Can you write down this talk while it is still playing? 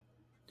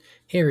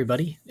Hey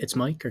everybody, it's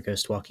Mike, or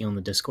Ghost Walking on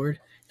the Discord.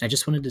 And I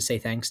just wanted to say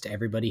thanks to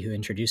everybody who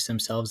introduced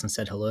themselves and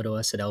said hello to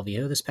us at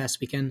LVO this past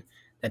weekend.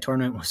 That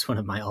tournament was one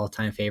of my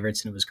all-time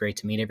favorites, and it was great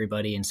to meet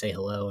everybody and say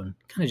hello and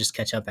kind of just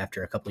catch up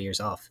after a couple years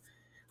off.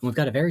 And we've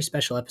got a very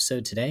special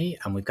episode today.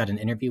 We've got an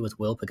interview with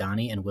Will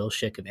Pagani and Will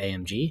Schick of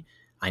AMG.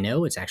 I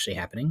know it's actually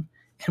happening,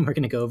 and we're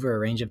going to go over a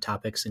range of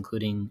topics,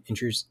 including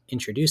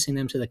introducing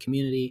them to the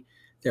community,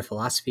 their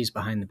philosophies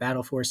behind the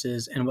battle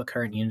forces, and what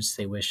current units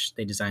they wish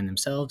they designed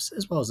themselves,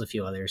 as well as a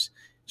few others.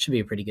 Should be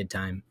a pretty good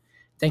time.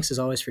 Thanks as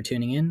always for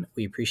tuning in.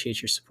 We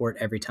appreciate your support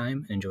every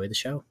time and enjoy the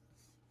show.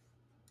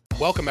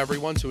 Welcome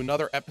everyone to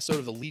another episode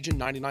of the Legion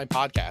 99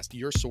 podcast,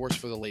 your source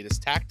for the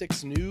latest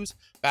tactics, news,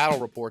 battle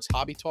reports,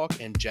 hobby talk,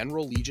 and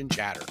general Legion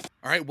chatter.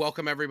 All right,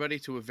 welcome everybody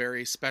to a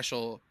very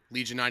special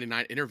Legion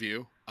 99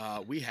 interview.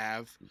 We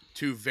have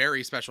two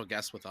very special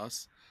guests with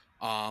us.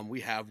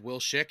 We have Will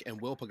Schick and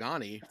Will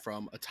Pagani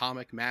from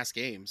Atomic Mass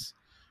Games.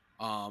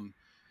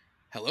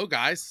 Hello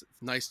guys,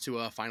 nice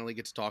to finally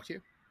get to talk to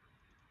you.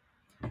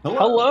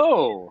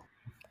 Hello.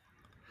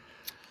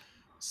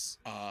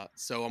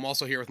 So I'm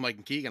also here with Mike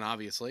and Keegan,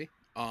 obviously.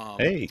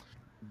 Hey.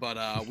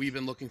 But we've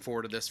been looking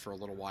forward to this for a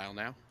little while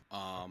now.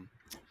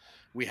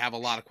 We have a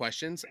lot of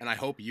questions, and I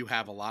hope you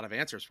have a lot of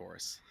answers for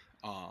us.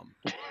 I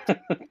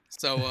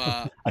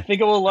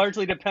think it will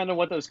largely depend on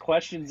what those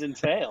questions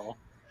entail.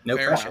 No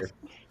pressure.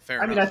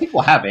 I mean, I think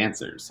we'll have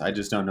answers. I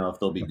just don't know if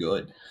they'll be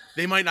good.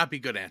 They might not be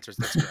good answers.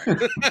 That's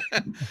correct.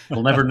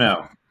 We'll never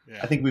know. Yeah.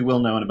 I think we will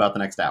know in about the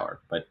next hour,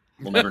 but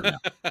we'll never know.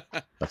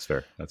 That's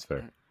fair.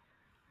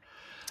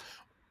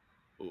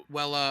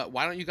 Well,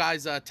 why don't you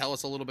guys tell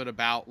us a little bit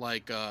about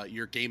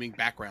your gaming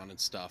background and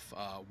stuff?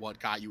 What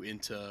got you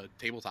into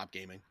tabletop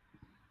gaming?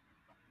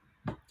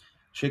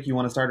 Schick, you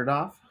want to start it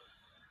off?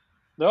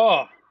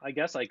 Oh, I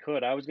guess I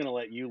could. I was going to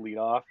let you lead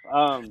off.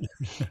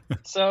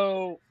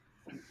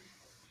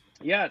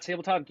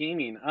 Tabletop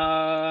gaming.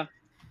 I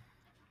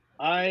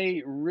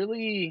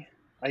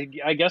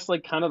guess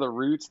like kind of the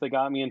roots that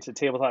got me into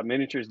tabletop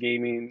miniatures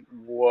gaming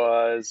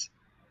was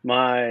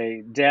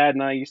my dad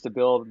and I used to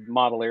build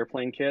model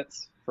airplane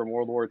kits from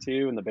World War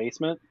II in the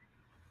basement.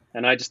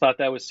 And I just thought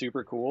that was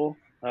super cool.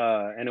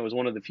 And it was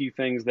one of the few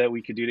things that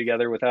we could do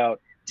together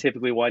without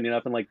typically winding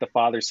up in like the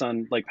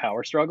father-son like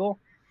power struggle.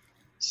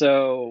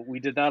 So we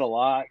did that a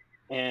lot.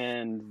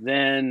 And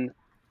then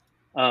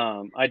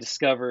I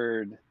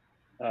discovered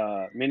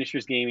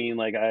miniatures gaming.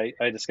 Like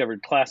I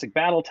discovered classic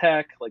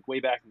Battletech like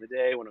way back in the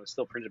day when it was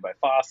still printed by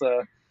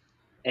FASA.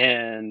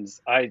 And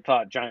I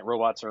thought giant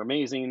robots are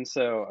amazing.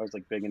 So I was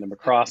like big into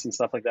Macross and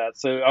stuff like that.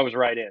 So I was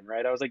right in,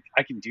 right? I was like,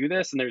 I can do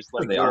this. And there's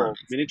like little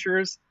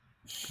miniatures.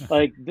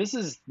 Like this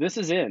is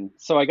in.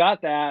 So I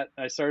got that.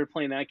 I started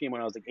playing that game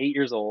when I was like 8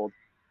 years old.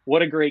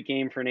 What a great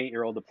game for an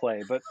 8-year-old to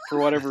play. But for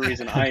whatever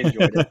reason, I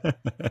enjoyed it.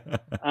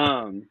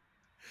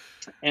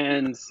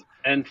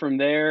 And from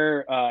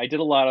there, I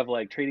did a lot of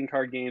like trading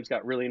card games,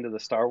 got really into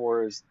the Star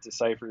Wars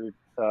Decipher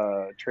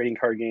trading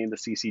card game, the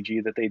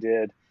CCG that they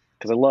did.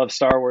 Because I loved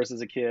Star Wars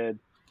as a kid,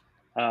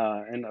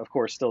 and of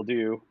course still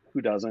do.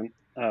 Who doesn't?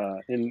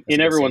 In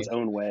everyone's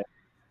own way.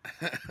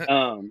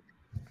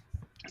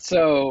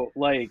 So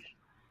I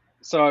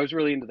was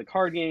really into the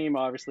card game.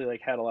 Obviously, like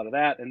had a lot of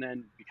that, and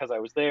then because I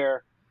was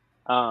there,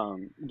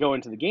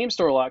 going to the game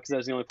store a lot because that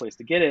was the only place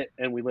to get it,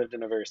 and we lived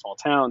in a very small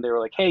town. They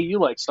were like, "Hey, you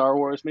like Star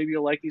Wars? Maybe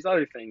you'll like these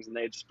other things," and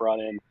they just brought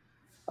in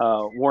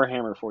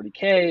Warhammer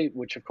 40K,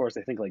 which of course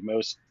I think like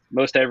most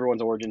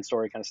everyone's origin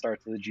story kind of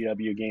starts with a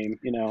GW game,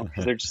 you know,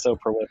 because they're just so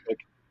prolific.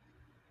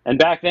 And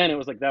back then it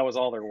was like that was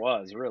all there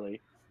was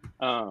really,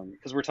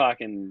 because we're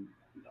talking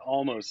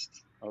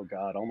almost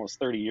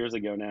 30 years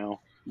ago now,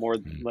 more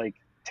like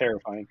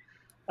terrifying.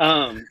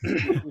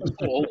 It's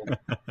old.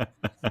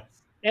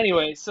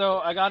 Anyway, so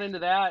I got into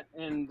that,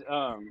 and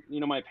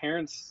my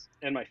parents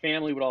and my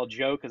family would all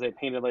joke because I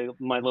painted like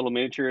my little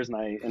miniatures, and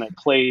I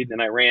played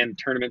and I ran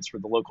tournaments for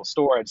the local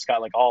store. I just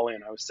got like all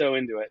in. I was so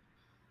into it,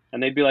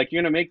 and they'd be like,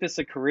 "You're gonna make this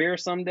a career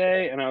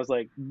someday?" And I was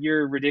like,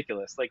 "You're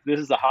ridiculous! Like this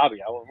is a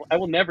hobby. I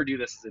will never do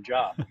this as a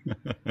job."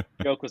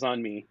 Joke was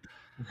on me,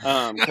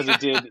 because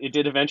it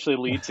did eventually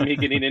lead to me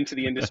getting into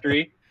the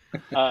industry.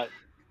 On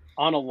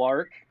a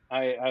lark,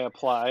 I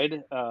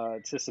applied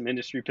to some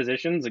industry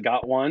positions. I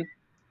got one.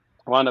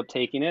 Wound up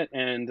taking it,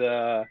 and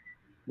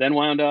then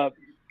wound up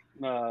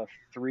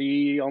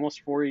 3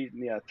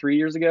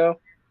 years ago,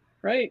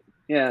 right?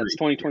 Yeah, it's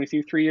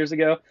 2022, 3 years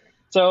ago.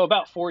 So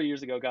about 4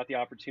 years ago, got the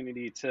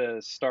opportunity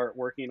to start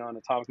working on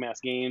Atomic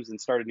Mass Games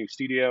and start a new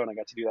studio, and I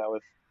got to do that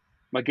with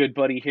my good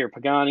buddy here,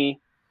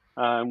 Pagani.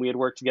 We had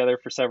worked together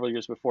for several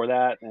years before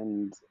that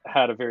and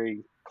had a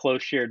very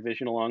close shared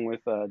vision along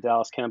with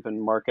Dallas Kemp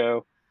and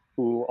Marco,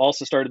 who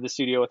also started the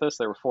studio with us.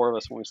 There were 4 of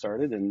us when we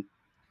started, and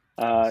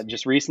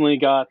just recently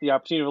got the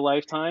opportunity of a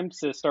lifetime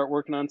to start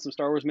working on some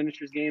Star Wars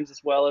miniatures games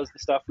as well as the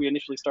stuff we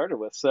initially started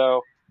with.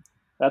 So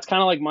that's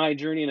kind of like my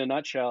journey in a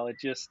nutshell. It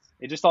just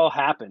all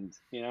happened,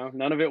 you know.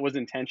 None of it was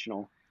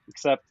intentional,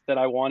 except that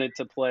I wanted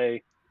to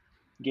play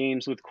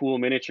games with cool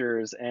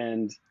miniatures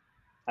and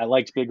I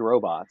liked big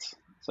robots.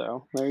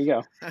 So there you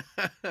go.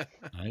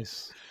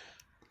 Nice.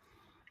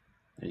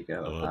 There you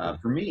go. I love them.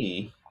 For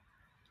me,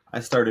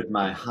 I started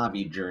my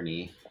hobby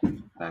journey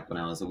back when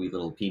I was a wee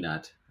little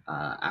peanut.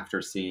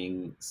 After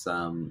seeing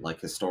some like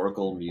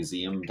historical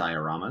museum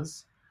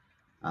dioramas,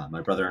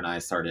 my brother and I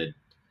started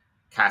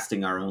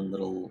casting our own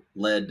little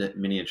lead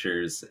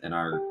miniatures in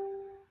our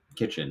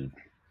kitchen.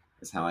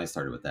 Is how I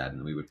started with that,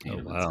 and we would paint Oh,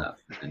 them and wow. stuff.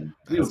 And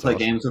we would That's play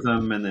awesome. games with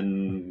them, and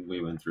then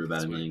we went through about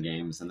a Sweet. million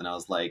games, and then I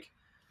was like,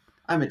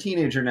 I'm a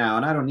teenager now,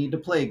 and I don't need to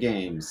play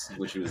games,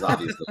 which was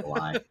obviously a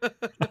lie.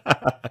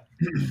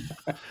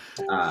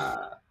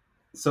 Uh,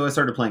 so I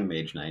started playing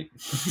Mage Knight.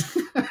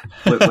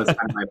 What was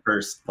kind of my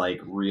first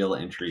like real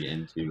entry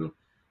into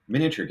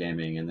miniature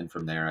gaming, and then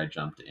from there I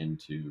jumped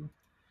into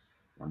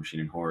War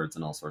Machine and Hordes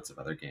and all sorts of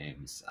other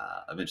games.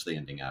 Eventually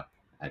ending up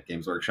at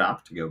Games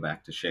Workshop to go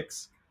back to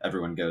Shix.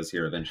 Everyone goes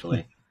here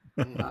eventually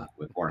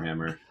with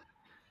Warhammer.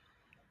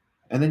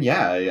 And then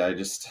yeah, I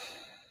just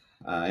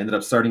ended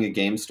up starting a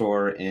game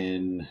store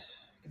in,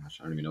 gosh,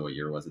 I don't even know what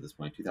year it was at this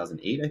point,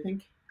 2008, I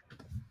think.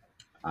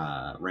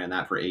 Ran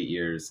that for 8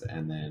 years,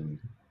 and then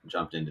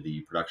jumped into the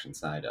production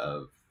side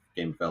of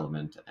game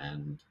development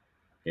and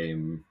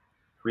game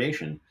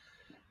creation.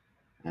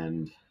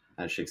 And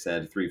as Shik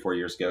said, 3-4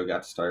 years ago,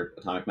 got to start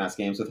Atomic Mass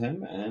Games with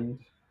him, and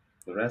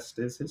the rest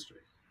is history.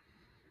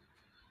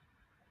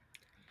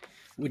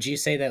 Would you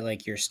say that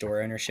like your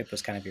store ownership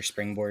was kind of your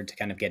springboard to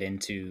kind of get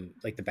into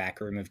like the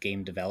back room of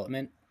game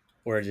development?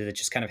 Or did it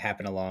just kind of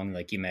happen along,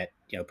 like you met,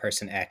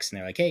 person X and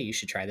they're like, hey, you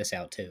should try this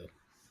out too?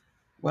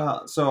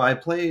 Well, so I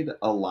played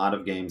a lot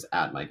of games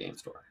at my game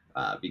store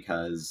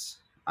because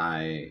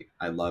I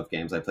love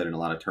games. I played in a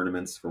lot of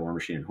tournaments for War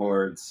Machine and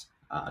Hordes,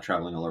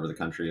 traveling all over the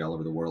country, all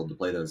over the world to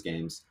play those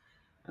games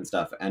and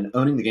stuff. And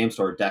owning the game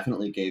store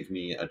definitely gave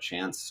me a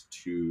chance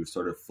to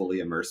sort of fully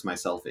immerse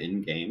myself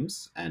in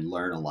games and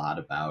learn a lot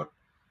about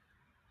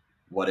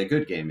what a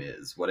good game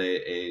is, what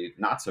a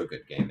not so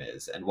good game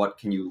is, and what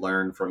can you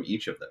learn from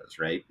each of those,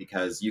 right?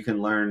 Because you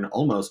can learn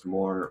almost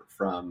more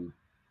from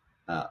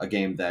a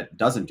game that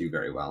doesn't do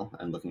very well,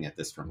 and looking at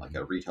this from like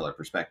a retailer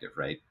perspective,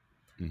 right?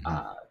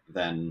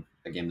 Than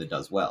a game that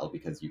does well,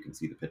 because you can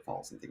see the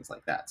pitfalls and things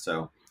like that.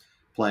 So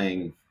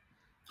playing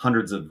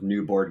hundreds of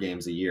new board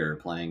games a year,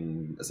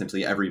 playing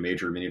essentially every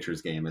major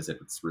miniatures game as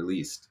it's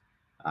released,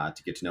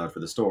 to get to know it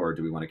for the store,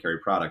 do we want to carry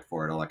product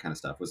for it, all that kind of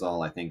stuff, was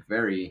all, I think,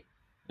 very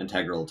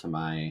integral to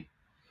my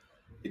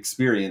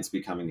experience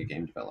becoming a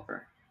game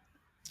developer.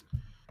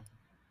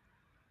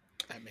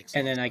 That makes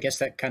And sense. then I guess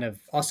that kind of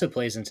also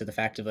plays into the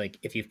fact of like,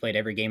 if you've played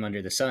every game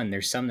under the sun,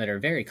 there's some that are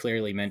very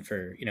clearly meant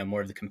for,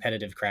 more of the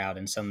competitive crowd,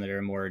 and some that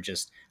are more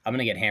just, I'm going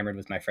to get hammered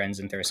with my friends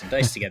and throw some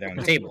dice together on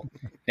the table.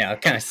 Now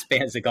it kind of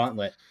spans the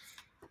gauntlet.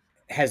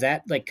 Has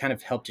that like kind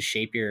of helped to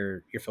shape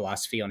your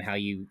philosophy on how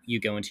you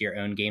go into your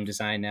own game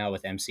design now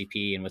with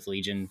MCP and with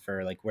Legion,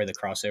 for like where the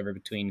crossover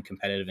between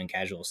competitive and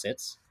casual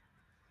sits?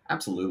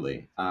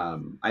 Absolutely.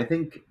 I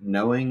think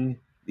knowing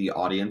the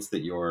audience that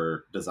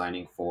you're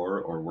designing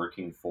for or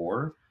working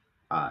for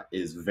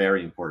is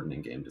very important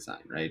in game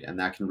design, right? And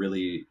that can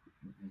really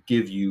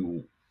give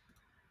you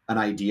an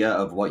idea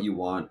of what you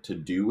want to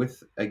do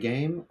with a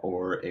game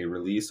or a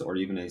release or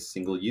even a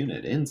single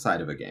unit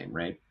inside of a game,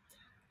 right?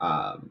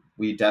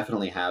 We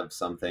definitely have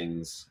some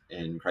things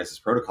in Crisis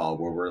Protocol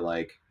where we're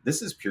like,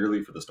 this is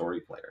purely for the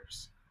story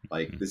players.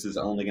 Like, this is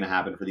only going to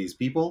happen for these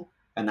people,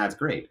 and that's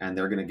great. And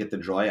they're going to get the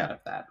joy out of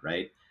that,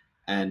 right?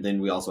 And then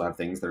we also have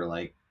things that are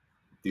like,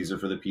 these are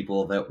for the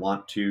people that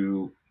want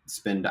to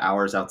spend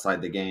hours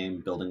outside the game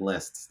building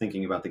lists,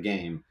 thinking about the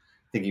game,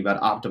 thinking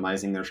about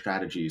optimizing their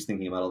strategies,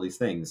 thinking about all these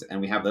things.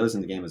 And we have those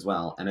in the game as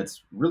well. And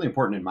it's really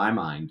important in my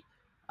mind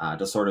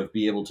to sort of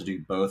be able to do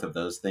both of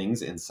those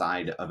things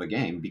inside of a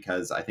game,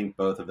 because I think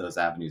both of those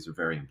avenues are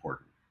very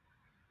important.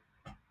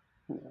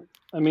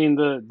 I mean,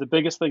 the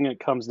biggest thing it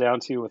comes down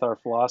to with our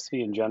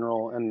philosophy in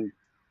general, and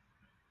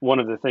one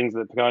of the things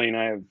that Pagani and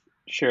I have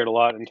shared a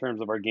lot in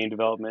terms of our game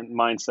development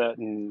mindset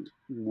and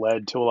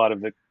led to a lot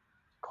of the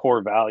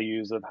core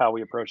values of how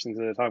we approach things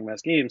at Atomic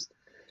Mass Games,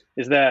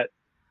 is that,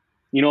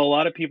 a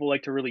lot of people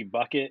like to really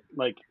bucket,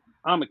 like,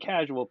 I'm a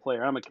casual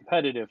player, I'm a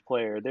competitive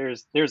player,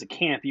 there's a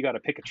camp, you got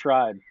to pick a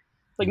tribe.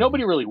 Like,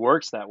 nobody really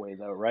works that way,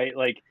 though, right?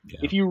 Like,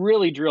 if you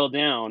really drill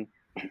down,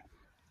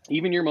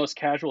 even your most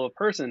casual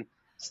person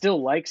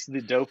still likes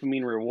the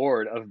dopamine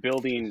reward of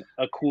building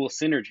a cool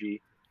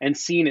synergy and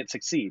seeing it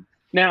succeed.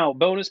 Now,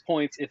 bonus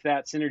points if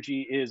that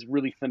synergy is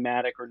really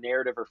thematic or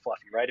narrative or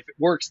fluffy, right? If it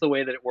works the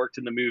way that it worked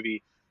in the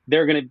movie,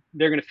 they're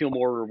gonna feel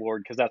more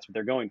reward because that's what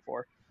they're going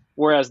for.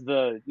 Whereas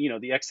the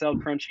Excel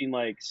crunching,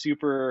 like,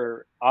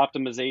 super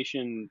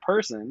optimization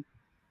person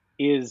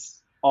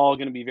is all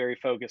going to be very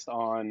focused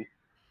on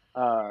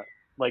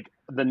like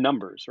the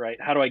numbers, right?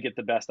 How do I get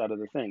the best out of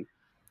the thing?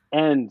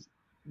 And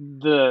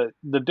the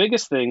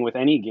biggest thing with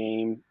any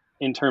game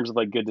in terms of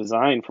like good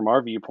design from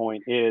our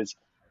viewpoint is,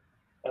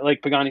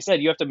 like Pagani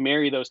said, you have to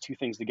marry those two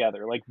things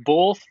together. Like,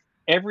 both,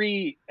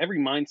 every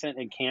mindset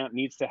and camp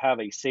needs to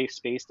have a safe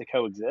space to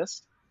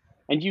coexist.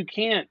 And you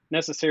can't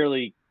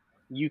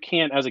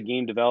as a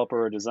game developer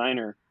or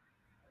designer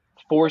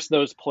force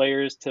those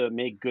players to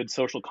make good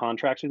social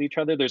contracts with each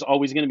other. There's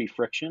always going to be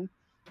friction.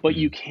 but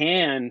you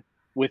can,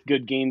 with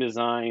good game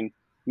design,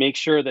 make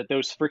sure that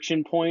those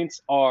friction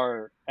points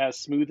are as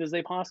smooth as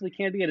they possibly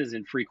can be and as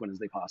infrequent as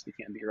they possibly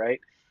can be, right?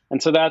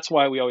 And so that's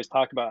why we always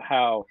talk about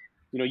how,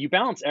 you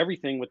balance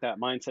everything with that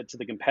mindset to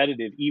the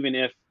competitive, even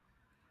if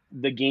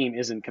the game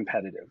isn't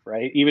competitive,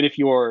 right? Even if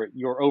your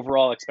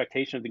overall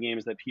expectation of the game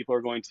is that people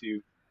are going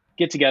to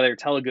get together,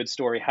 tell a good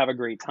story, have a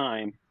great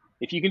time.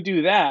 If you can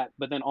do that,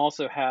 but then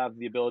also have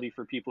the ability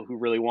for people who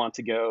really want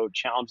to go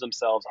challenge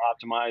themselves,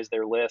 optimize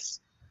their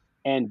lists,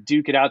 and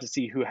duke it out to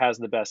see who has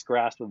the best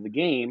grasp of the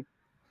game,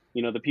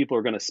 the people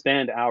are going to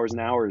spend hours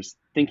and hours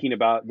thinking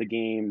about the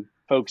game,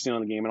 focusing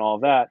on the game and all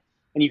of that.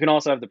 And you can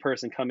also have the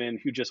person come in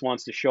who just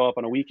wants to show up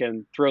on a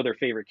weekend, throw their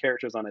favorite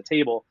characters on a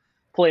table,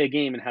 play a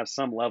game and have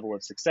some level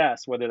of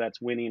success, whether that's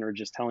winning or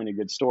just telling a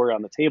good story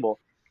on the table.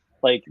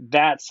 Like,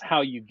 that's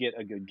how you get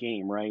a good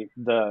game, right?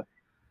 The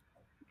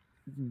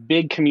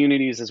big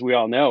communities, as we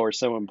all know, are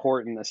so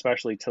important,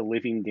 especially to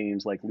living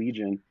games like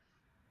Legion,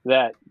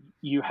 that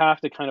you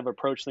have to kind of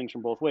approach things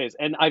from both ways.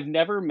 And I've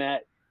never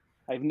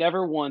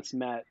once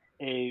met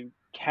a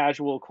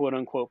casual quote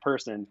unquote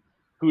person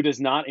who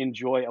does not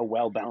enjoy a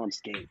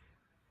well-balanced game,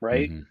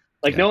 right? Mm-hmm.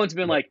 Like, no one's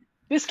been like,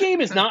 this game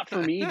is not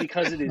for me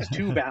because it is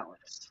too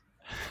balanced.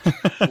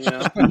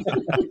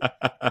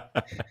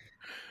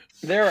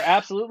 There are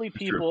absolutely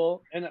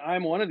people, and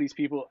I'm one of these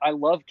people. I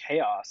love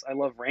chaos. I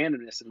love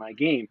randomness in my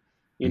game.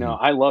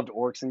 I loved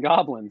orcs and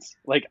goblins.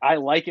 Like, I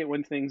like it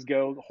when things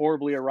go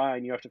horribly awry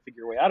and you have to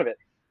figure your way out of it.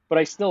 But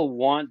I still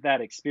want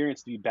that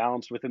experience to be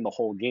balanced within the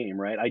whole game,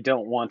 right? I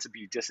don't want to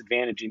be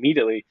disadvantaged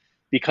immediately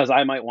because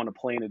I might want to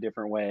play in a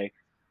different way,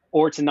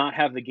 or to not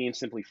have the game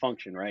simply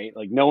function, right?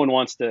 Like,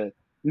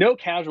 no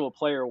casual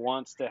player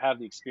wants to have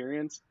the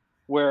experience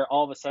where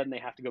all of a sudden they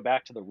have to go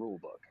back to the rule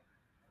book,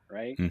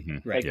 right?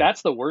 Right.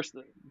 That's the worst.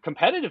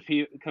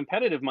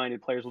 Competitive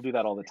minded players will do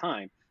that all the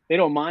time. They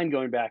don't mind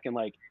going back and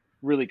like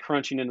really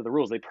crunching into the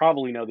rules. They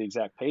probably know the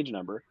exact page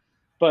number.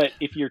 But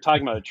if you're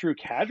talking about a true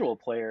casual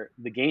player,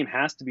 the game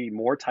has to be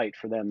more tight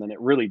for them than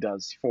it really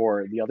does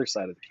for the other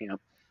side of the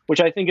camp,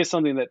 which I think is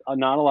something that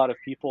not a lot of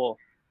people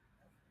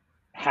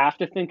have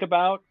to think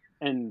about,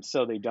 and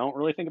so they don't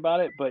really think about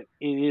it. But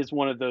it is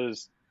one of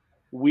those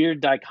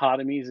weird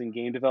dichotomies in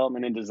game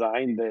development and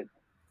design that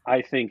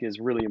I think is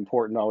really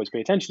important to always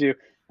pay attention to.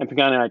 And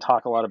Pagani and I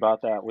talk a lot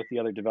about that with the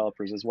other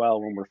developers as well,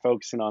 when we're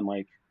focusing on,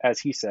 like, as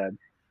he said,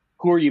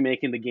 who are you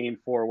making the game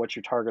for? What's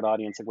your target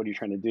audience? Like, what are you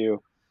trying to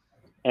do?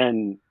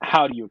 And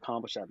how do you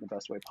accomplish that in the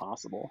best way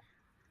possible?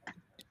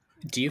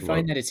 Do you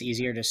find that it's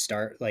easier to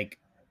start like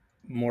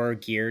more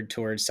geared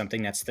towards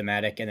something that's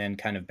thematic and then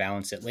kind of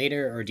balance it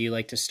later? Or do you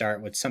like to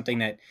start with something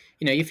that,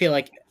 you feel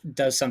like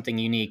does something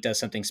unique, does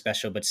something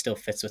special, but still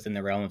fits within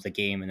the realm of the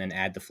game, and then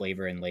add the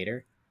flavor in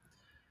later?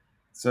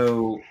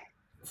 So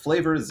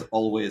flavor is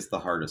always the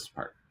hardest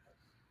part,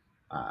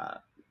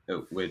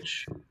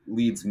 which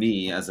leads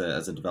me as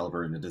a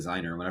developer and a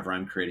designer, whenever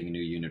I'm creating a new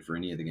unit for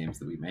any of the games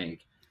that we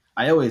make,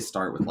 I always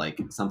start with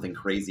like something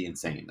crazy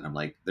insane. And I'm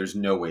like, there's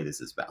no way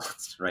this is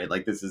balanced, right?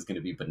 Like, this is going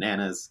to be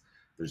bananas.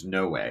 There's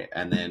no way.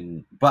 And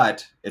then,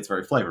 but it's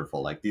very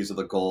flavorful. Like, these are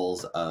the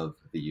goals of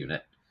the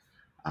unit.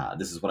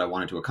 This is what I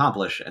wanted to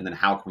accomplish. And then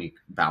how can we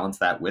balance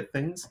that with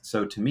things?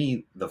 So to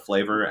me, the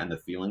flavor and the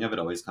feeling of it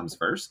always comes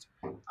first.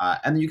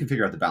 And then you can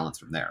figure out the balance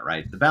from there,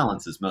 right? The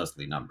balance is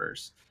mostly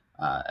numbers.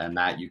 And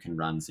that you can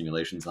run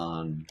simulations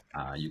on,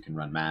 you can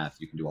run math,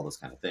 you can do all those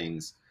kind of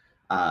things.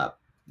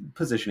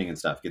 Positioning and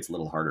stuff gets a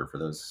little harder for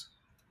those,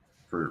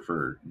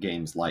 for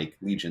games like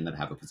Legion that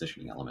have a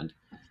positioning element.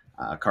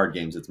 Card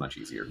games, it's much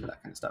easier for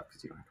that kind of stuff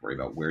because you don't have to worry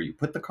about where you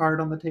put the card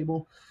on the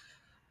table.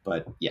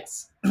 But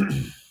yes,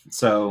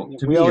 so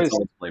to me, it's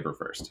always flavor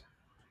first.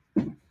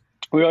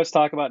 We always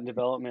talk about in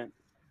development,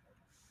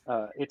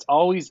 it's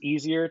always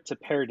easier to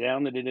pare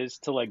down than it is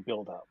to like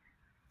build up.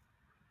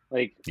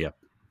 Like,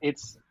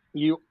 it's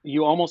you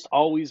almost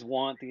always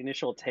want the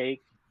initial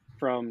take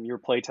from your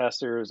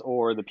playtesters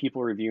or the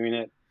people reviewing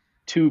it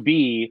to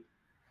be,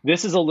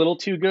 this is a little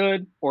too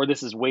good or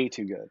this is way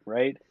too good,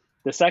 right?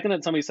 The second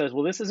that somebody says,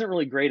 well, this isn't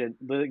really great,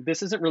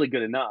 this isn't really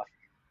good enough,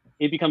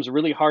 it becomes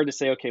really hard to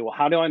say, okay, well,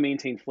 how do I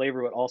maintain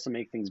flavor but also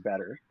make things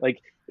better?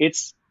 Like,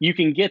 you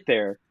can get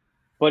there,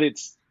 but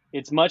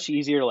it's much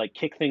easier to like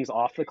kick things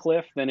off the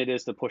cliff than it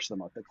is to push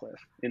them up the cliff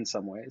in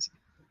some ways.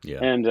 Yeah.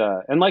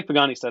 And like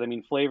Pagani said, I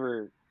mean,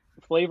 flavor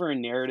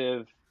and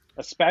narrative,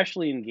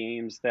 especially in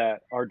games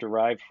that are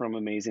derived from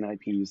amazing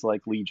IPs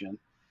like Legion,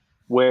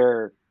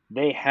 where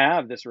they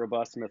have this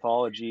robust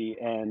mythology.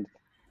 And,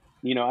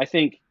 I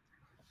think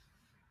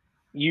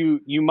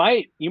you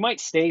might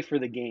stay for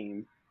the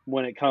game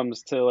when it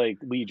comes to like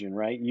Legion,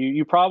 right?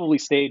 You probably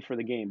stayed for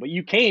the game, but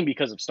you came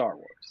because of Star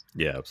Wars.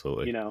 Yeah,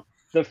 absolutely.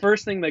 The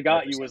first thing that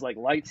got you was like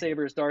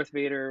lightsabers, Darth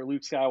Vader,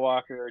 Luke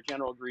Skywalker,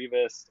 General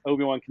Grievous,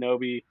 Obi-Wan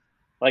Kenobi.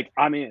 Like,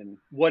 I'm in.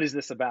 What is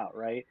this about,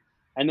 right?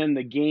 And then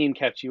the game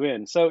kept you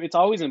in. So it's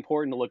always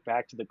important to look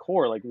back to the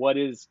core. Like, what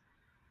is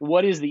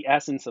the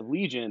essence of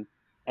Legion?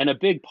 And a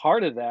big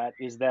part of that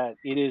is that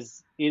it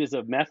is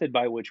a method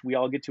by which we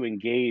all get to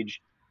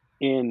engage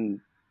in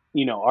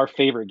our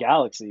favorite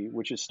galaxy,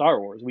 which is Star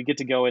Wars. We get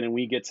to go in and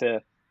we get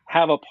to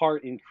have a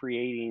part in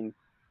creating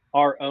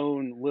our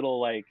own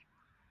little like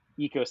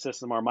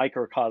ecosystem, our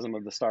microcosm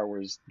of the Star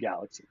Wars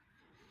galaxy.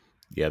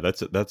 Yeah,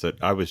 that's it.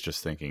 I was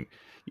just thinking,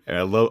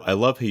 I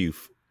love how you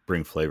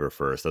bring flavor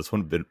first. That's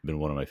been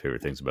one of my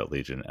favorite things about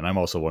Legion. And I'm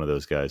also one of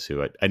those guys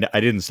who I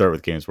didn't start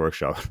with Games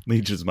Workshop.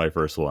 Legion's my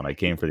first one. I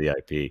came for the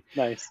IP.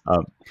 Nice.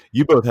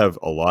 You both have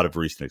a lot of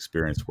recent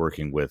experience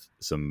working with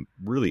some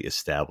really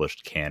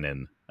established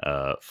canon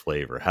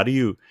flavor. How do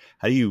you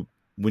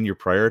when you're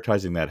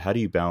prioritizing that, how do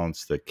you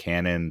balance the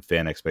canon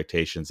fan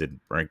expectations and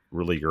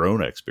really your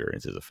own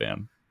experience as a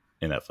fan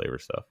in that flavor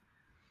stuff?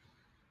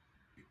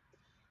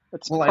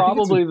 It's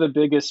probably the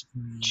biggest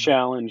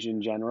challenge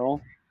in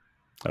general.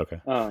 Okay.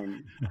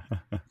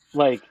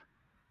 Like,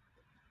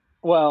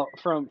 well,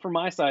 from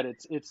my side,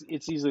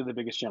 it's easily the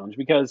biggest challenge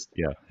because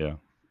yeah,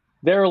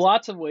 there are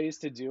lots of ways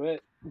to do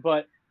it,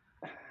 but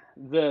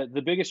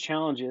the biggest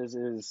challenge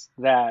is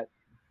that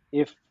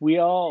if we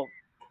all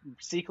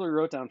secretly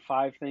wrote down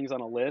 5 things on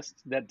a list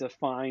that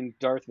define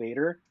Darth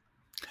Vader,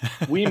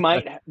 we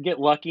might get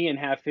lucky and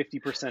have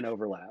 50%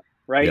 overlap,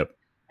 right? Yep.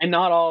 And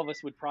not all of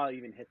us would probably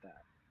even hit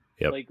that.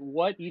 Yep. Like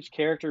what each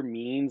character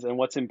means and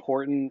what's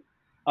important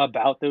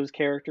about those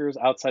characters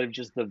outside of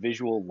just the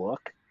visual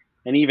look,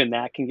 and even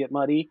that can get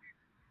muddy,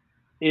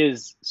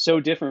 is so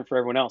different for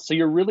everyone else. So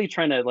you're really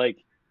trying to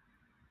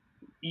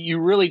you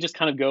really just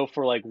kind of go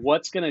for like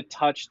what's going to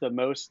touch the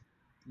most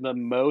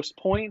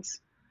points.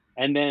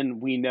 And then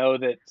we know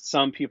that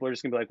some people are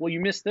just gonna be like, well, you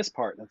missed this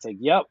part. And it's like,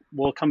 yep,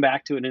 we'll come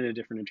back to it in a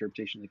different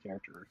interpretation of the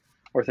character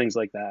or things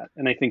like that.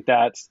 And I think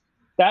that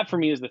for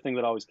me is the thing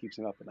that always keeps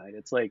me up at night.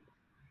 It's like,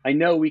 I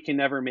know we can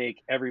never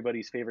make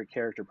everybody's favorite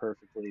character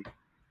perfectly.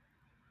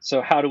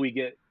 So how do we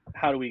get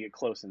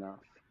close enough?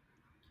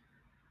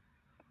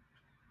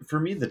 For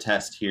me, the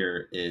test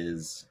here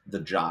is the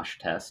Josh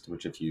test,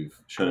 which if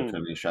you've showed up to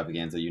an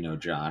extravaganza, you know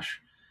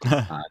Josh.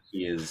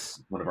 He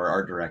is one of our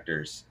art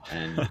directors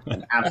and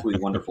an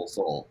absolutely wonderful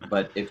soul.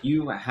 But if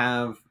you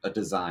have a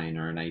design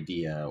or an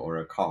idea or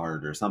a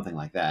card or something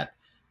like that,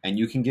 and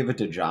you can give it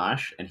to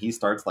Josh and he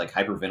starts like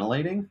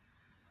hyperventilating,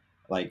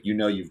 like,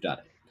 you've done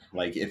it.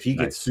 Like if he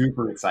gets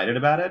super excited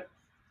about it,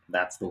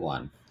 that's the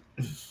one.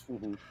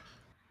 Mm-hmm.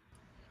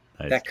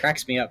 Nice. That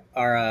cracks me up.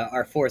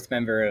 Our 4th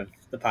member of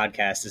the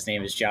podcast, his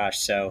name is Josh.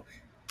 So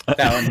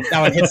that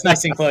one hits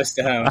nice and close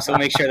to home. So we'll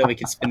make sure that we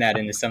can spin that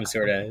into some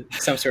sort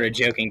of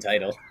joking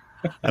title.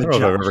 I don't know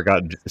if I've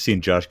ever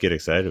seen Josh get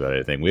excited about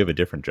anything. We have a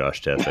different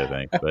Josh test, I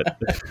think. But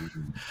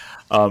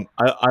I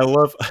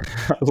love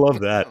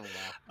that.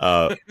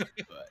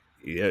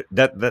 Yeah,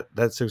 that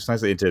goes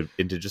nicely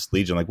into just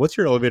Legion. Like, what's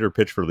your elevator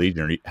pitch for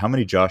Legion? Or how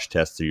many Josh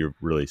tests are you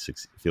really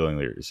feeling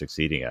that you're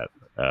succeeding at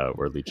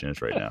where Legion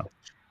is right now?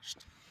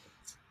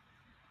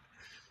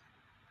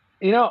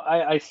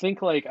 I think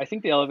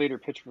the elevator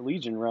pitch for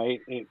Legion,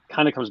 right? It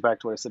kind of comes back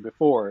to what I said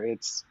before.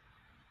 It's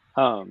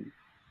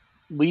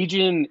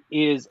Legion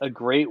is a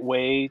great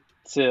way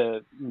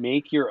to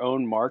make your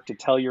own mark, to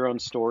tell your own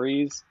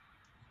stories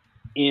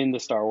in the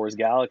Star Wars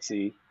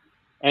galaxy,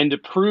 and to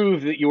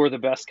prove that you're the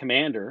best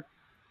commander.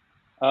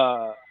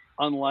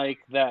 Unlike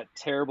that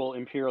terrible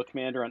Imperial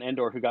commander on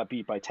Endor who got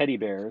beat by teddy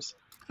bears,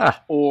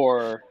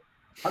 or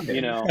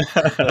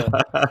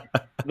the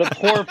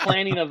poor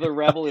planning of the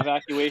rebel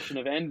evacuation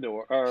of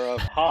Endor or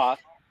of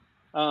Hoth.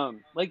 I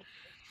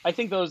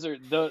think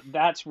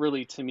that's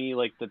really, to me,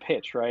 like the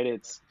pitch,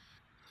 right?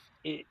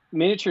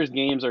 Miniatures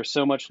games are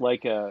so much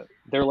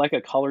they're like a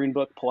coloring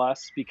book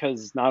plus,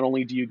 because not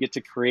only do you get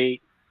to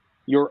create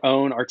your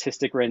own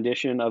artistic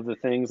rendition of the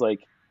things, like,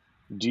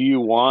 do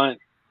you want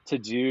to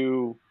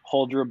do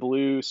Huldra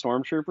Blue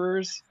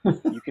Stormtroopers?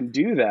 You can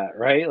do that,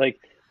 right? Like,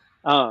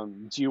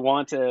 do you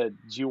want to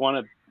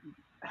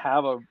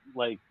have a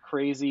like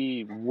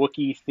crazy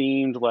Wookiee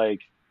themed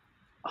like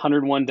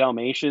 101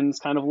 Dalmatians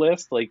kind of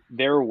list? Like,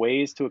 there are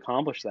ways to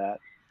accomplish that.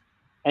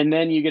 And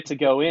then you get to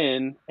go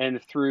in and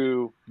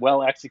through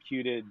well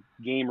executed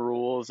game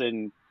rules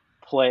and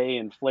play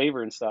and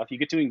flavor and stuff, you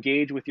get to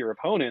engage with your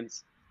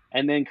opponents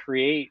and then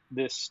create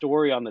this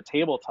story on the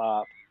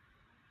tabletop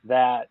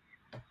that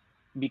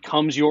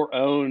becomes your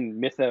own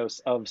mythos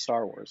of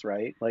Star Wars,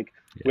 right? Like,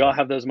 we all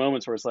have those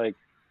moments where it's like,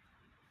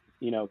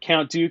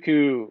 Count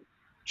Dooku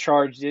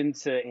charged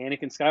into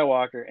Anakin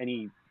Skywalker and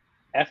he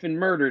effing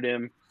murdered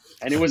him,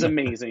 and it was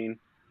amazing,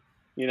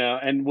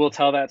 and we'll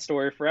tell that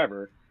story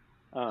forever.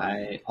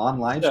 On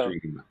live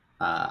stream,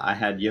 I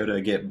had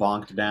Yoda get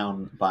bonked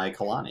down by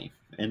Kalani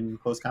in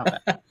close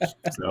combat.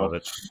 So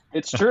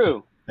it's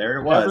true. There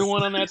it was.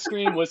 Everyone on that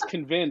screen was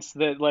convinced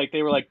that, like,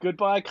 they were like,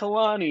 goodbye,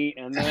 Kalani.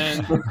 And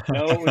then,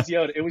 no, it was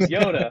Yoda. It was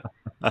Yoda.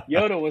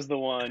 Yoda was the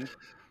one.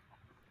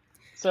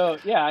 So,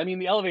 yeah, I mean,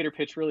 the elevator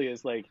pitch really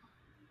is like,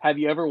 have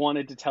you ever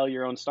wanted to tell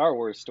your own Star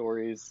Wars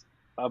stories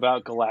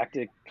about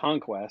galactic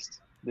conquest?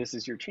 This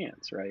is your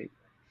chance, right?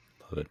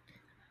 Love it.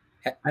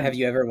 Have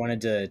you ever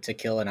wanted to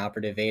kill an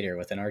operative Vader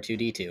with an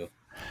R2-D2?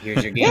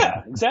 Here's your game.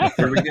 Yeah,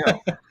 exactly. Here we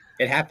go.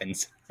 It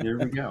happens. Here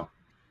we go.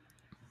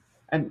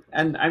 And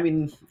I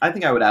mean, I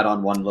think I would add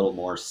on one little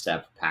more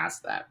step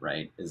past that,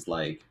 right? Is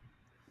like,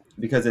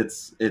 because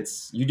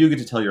it's you do get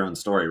to tell your own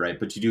story, right?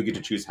 But you do get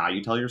to choose how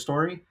you tell your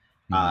story,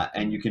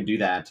 and you can do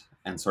that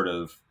and sort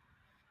of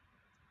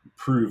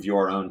prove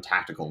your own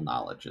tactical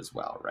knowledge as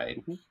well,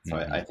 right? Mhm. So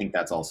I think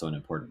that's also an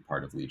important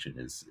part of Legion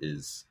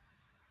is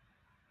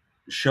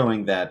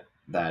showing that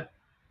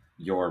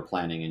your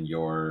planning and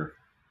your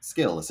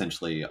skill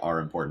essentially are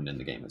important in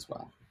the game as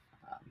well.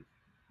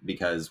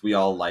 Because we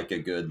all like a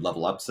good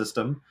level up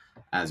system.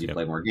 As you Yep.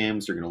 play more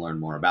games, you're going to learn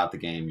more about the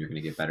game. You're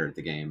going to get better at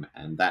the game,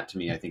 and that to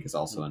me, I think, is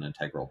also an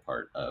integral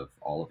part of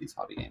all of these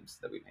hobby games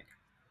that we make.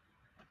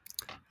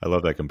 I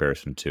love that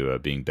comparison to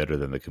being better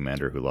than the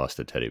commander who lost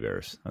to teddy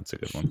bears. That's a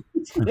good one.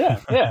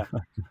 Yeah.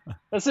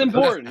 That's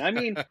important. I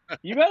mean,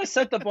 you got to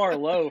set the bar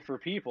low for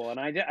people, and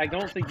I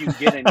don't think you can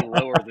get any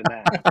lower than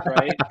that,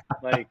 right?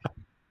 Like,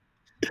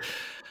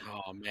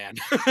 Oh man.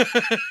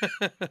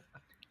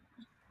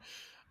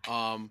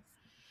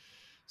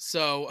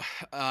 So,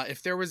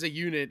 if there was a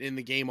unit in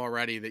the game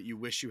already that you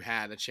wish you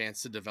had a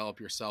chance to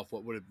develop yourself,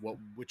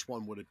 which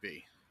one would it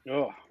be?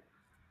 oh,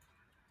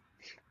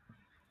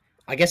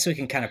 I guess we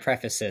can kind of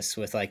preface this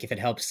with like, if it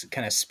helps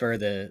kind of spur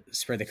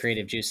the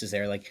creative juices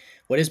there, like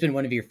what has been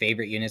one of your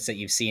favorite units that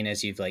you've seen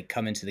as you've like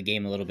come into the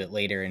game a little bit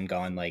later and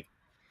gone like,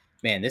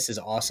 man, this is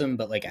awesome,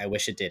 but like I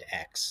wish it did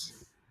X.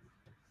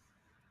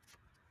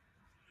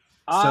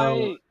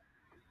 So,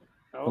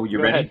 you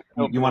go ready? ahead.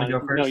 You want to go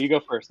first? No, you go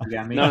first.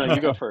 Yeah, me. No,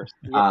 you go first.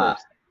 You go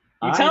first.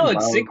 You I tell how in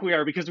love- sync we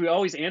are because we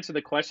always answer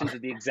the questions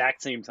at the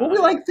exact same time. Well,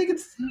 we like think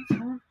it's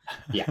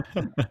yeah.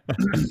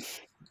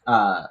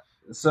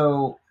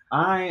 So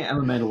I am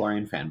a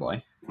Mandalorian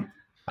fanboy.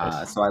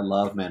 Nice. So I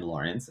love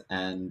Mandalorians,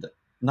 and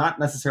not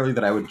necessarily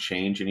that I would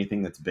change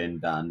anything that's been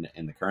done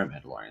in the current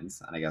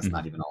Mandalorians, and I guess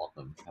not even all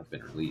of them have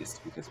been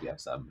released because we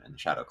have some in the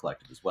Shadow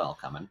Collective as well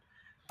coming.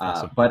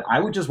 Awesome. But I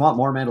would just want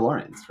more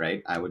Mandalorians,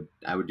 right? I would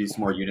do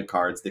some more unit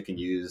cards that can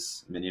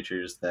use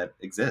miniatures that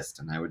exist,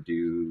 and I would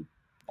do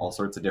all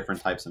sorts of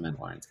different types of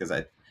Mandalorians because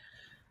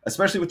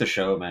especially with the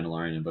show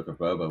Mandalorian and Book of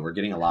Boba, we're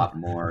getting a lot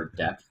more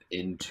depth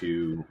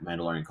into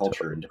Mandalorian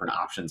culture and different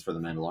options for the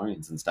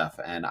Mandalorians and stuff.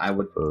 And I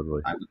would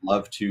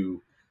love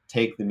to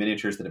take the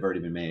miniatures that have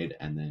already been made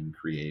and then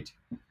create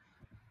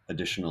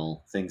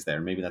additional things there.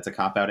 Maybe that's a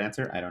cop-out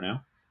answer. I don't know.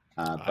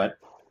 But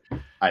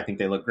I think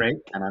they look great,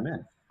 and I'm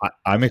in.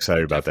 I'm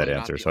excited about that Definitely not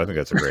answer, the so I think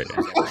that's a great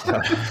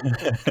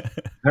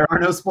answer. There are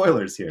no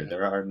spoilers here.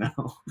 There are no.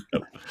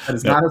 That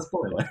is not a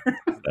spoiler.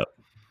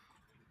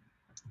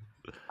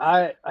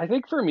 I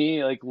think for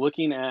me, like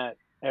looking at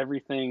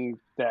everything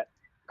that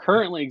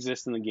currently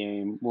exists in the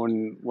game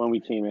when we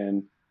came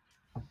in,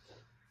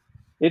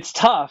 it's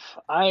tough.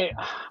 I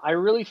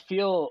really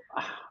feel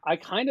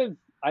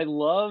I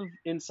love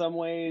in some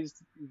ways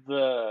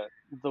the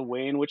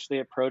way in which they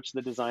approach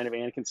the design of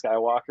Anakin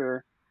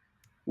Skywalker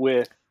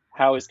with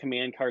how his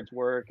command cards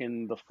work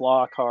and the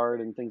flaw card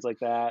and things like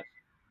that.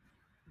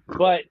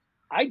 But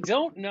I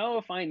don't know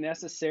if I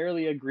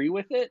necessarily agree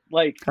with it.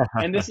 Like,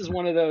 and this is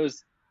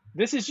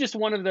just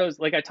one of those,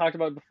 like I talked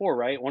about before,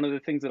 right? One of the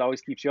things that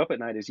always keeps you up at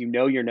night is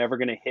you're never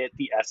going to hit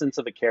the essence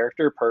of a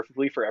character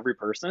perfectly for every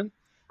person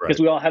because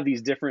we all have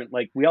these different,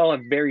 like we all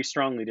have very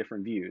strongly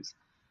different views.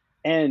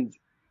 And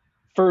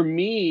for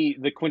me,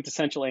 the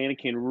quintessential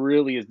Anakin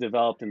really is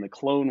developed in the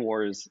Clone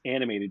Wars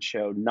animated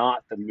show,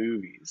 not the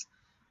movies.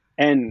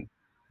 And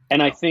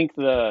I think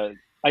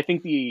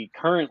the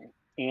current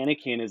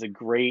Anakin is a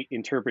great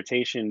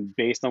interpretation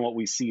based on what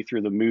we see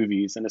through the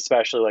movies, and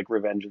especially like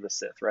Revenge of the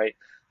Sith, right?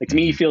 Like to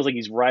me, he feels like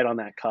he's right on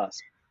that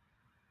cusp.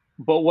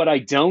 But what I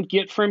don't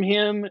get from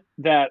him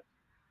that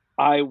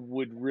I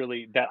would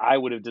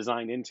have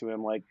designed into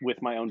him, like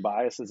with my own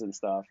biases and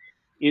stuff,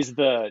 is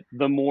the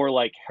more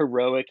like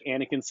heroic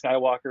Anakin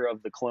Skywalker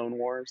of the Clone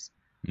Wars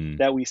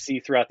that we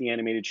see throughout the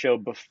animated show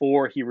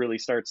before he really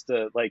starts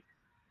to like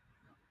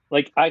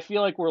I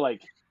feel like we're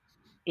like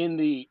in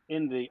the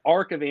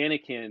arc of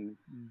Anakin,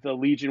 the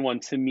Legion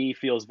one to me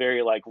feels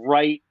very like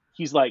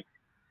he's like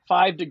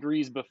 5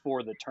 degrees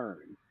before the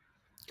turn.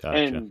 Gotcha.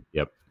 And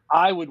yep.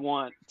 I would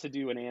want to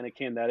do an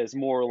Anakin that is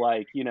more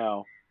like,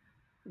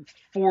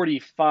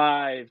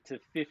 45 to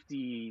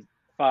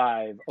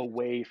 55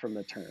 away from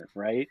the turn,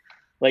 right?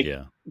 Like,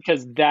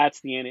 because that's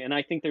the Anakin. And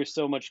I think there's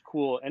so much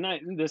cool,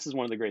 and this is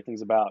one of the great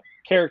things about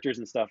characters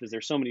and stuff, is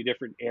there's so many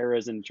different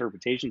eras and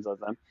interpretations of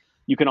them.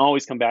 You can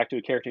always come back to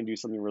a character and do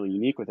something really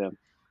unique with him.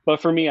 But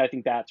for me, I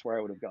think that's where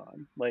I would have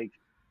gone. Like,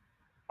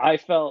 I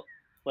felt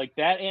like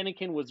that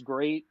Anakin was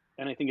great,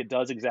 and I think it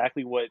does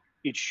exactly what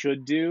it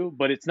should do,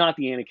 but it's not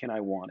the Anakin I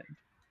wanted,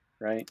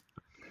 right?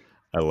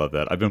 I love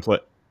that. I've been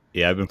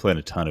playing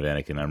a ton of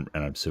Anakin,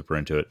 and I'm super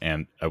into it.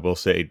 And I will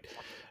say,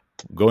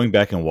 going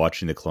back and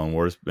watching the Clone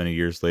Wars many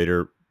years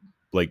later,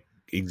 like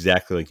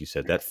exactly like you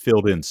said, that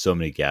filled in so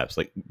many gaps.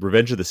 Like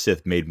Revenge of the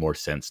Sith made more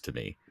sense to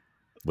me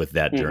with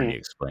that journey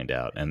explained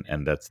out,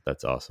 and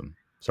that's awesome.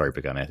 Sorry,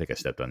 Pagani, I think I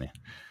stepped on you.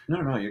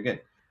 No, you're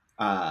good.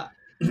 I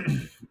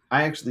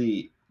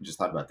actually just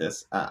thought about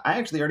this. I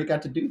actually already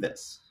got to do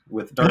this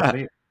with Darth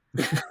Vader.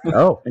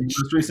 Oh, In the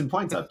most recent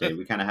points update,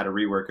 we kind of had a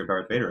rework of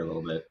Darth Vader a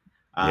little bit,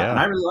 and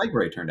I yeah. really like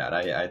where he turned out.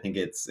 I think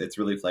it's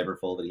really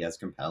flavorful that he has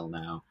Compel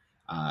now,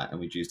 and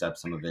we juiced up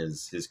some of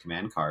his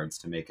command cards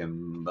to make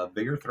him a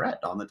bigger threat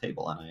on the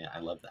table, and I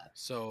love that.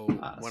 So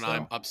when So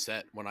I'm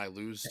upset when I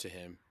lose to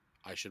him,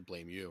 I should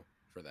blame you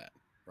for that,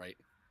 right?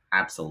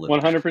 absolutely,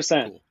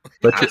 100%. Cool.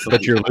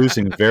 But you're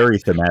losing very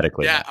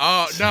thematically. Yeah. now.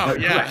 Oh no.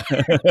 Yeah.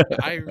 Correct.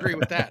 I agree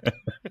with that.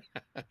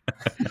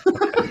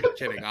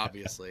 Kidding,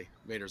 obviously.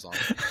 Vader's on.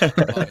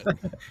 Love it.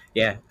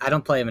 Yeah, I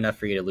don't play him enough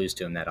for you to lose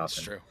to him that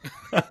It's often.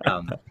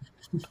 true.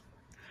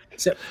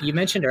 So you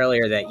mentioned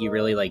earlier that you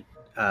really like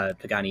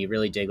Pagani. You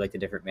really dig like the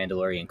different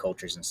Mandalorian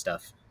cultures and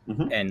stuff.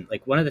 Mhm. And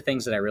like one of the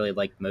things that I really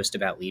like most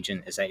about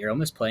Legion is that you're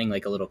almost playing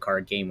like a little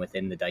card game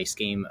within the dice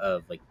game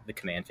of like the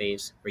command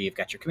phase, where you've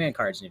got your command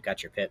cards and you've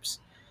got your pips.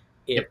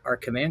 Are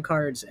command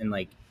cards and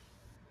like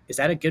is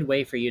that a good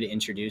way for you to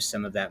introduce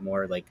some of that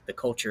more like the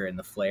culture and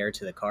the flair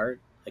to the card,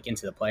 like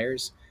into the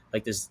players?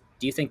 Like,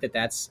 do you think that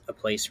that's a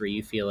place where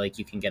you feel like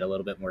you can get a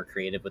little bit more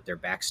creative with their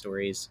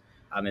backstories,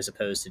 as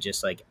opposed to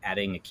just like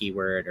adding a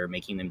keyword or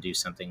making them do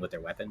something with their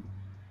weapon?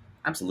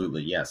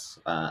 Absolutely, yes.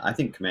 I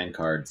think command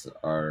cards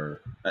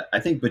are.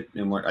 I think, but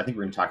I think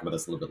we're going to talk about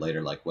this a little bit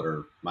later. Like, what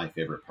are my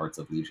favorite parts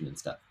of Legion and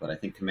stuff? But I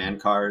think command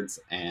cards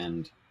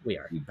and We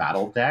are. the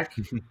battle deck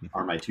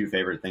are my two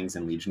favorite things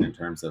in Legion in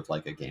terms of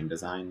like a game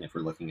design. If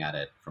we're looking at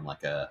it from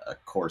like a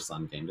course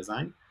on game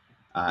design,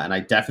 and I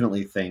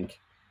definitely think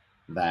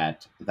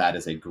that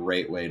is a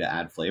great way to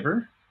add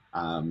flavor.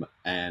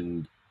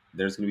 And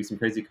there's going to be some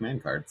crazy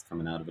command cards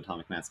coming out of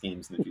Atomic Mass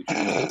games in the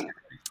future.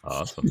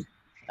 Awesome.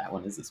 That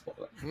one is a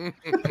spoiler.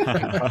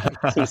 I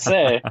was gonna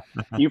say,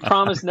 you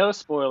promised no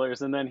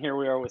spoilers, and then here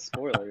we are with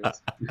spoilers.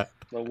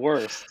 The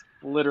worst,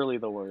 literally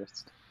the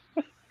worst.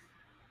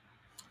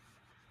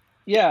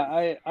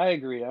 Yeah, I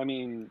agree. I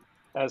mean,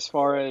 as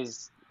far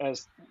as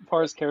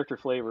character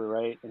flavor,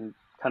 right, and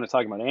kind of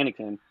talking about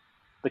Anakin,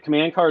 the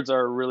command cards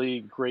are a really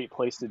great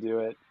place to do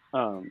it.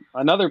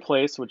 Another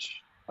place,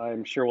 which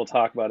I'm sure we'll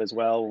talk about as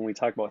well when we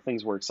talk about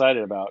things we're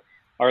excited about,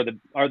 are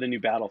the new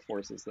battle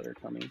forces that are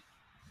coming.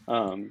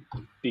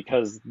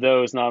 Because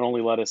those not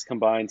only let us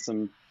combine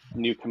some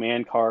new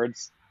command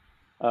cards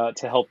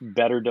to help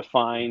better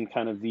define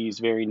kind of these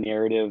very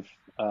narrative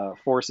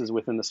forces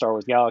within the Star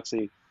Wars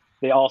galaxy,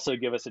 they also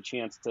give us a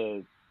chance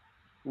to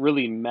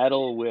really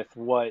meddle with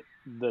what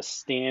the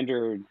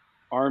standard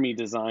army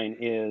design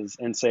is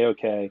and say,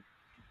 okay,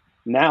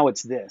 now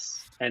it's this.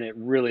 And it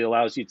really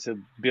allows you to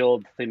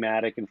build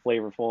thematic and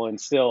flavorful and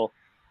still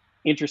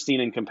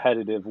interesting and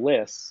competitive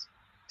lists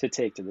to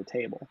take to the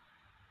table.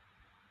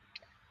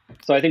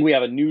 So I think we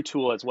have a new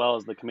tool as well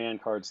as the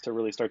command cards to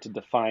really start to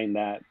define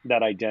that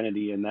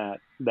identity and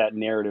that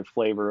narrative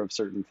flavor of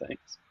certain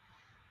things.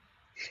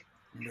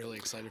 I'm really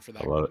excited for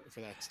I love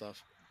that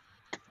stuff.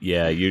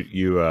 Yeah, I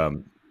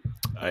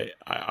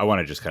want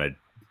to just kind of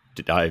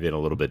dive in a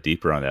little bit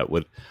deeper on that.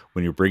 When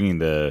you're bringing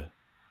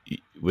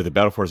with the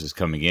battle forces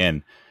coming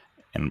in,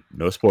 and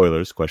no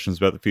spoilers, questions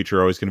about the future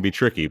are always going to be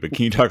tricky. But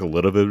can you talk a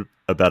little bit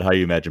about how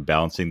you imagine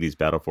balancing these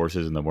battle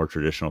forces in the more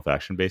traditional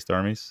faction-based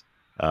armies?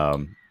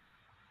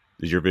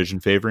 Is your vision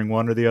favoring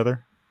one or the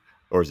other,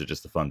 or is it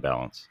just a fun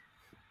balance?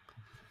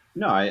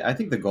 No, I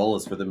think the goal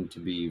is for them to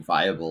be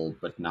viable,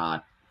 but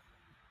not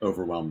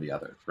overwhelm the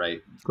other,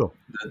 right? Cool.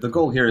 The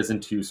goal here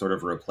isn't to sort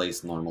of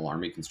replace normal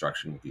army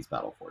construction with these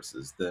battle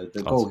forces. The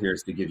goal here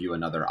is to give you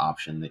another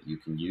option that you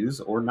can use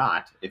or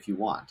not if you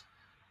want.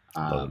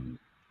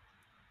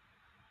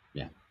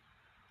 Yeah.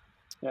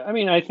 I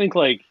mean, I think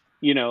like,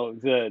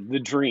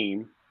 the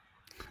dream,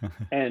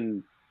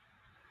 and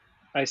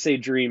I say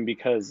dream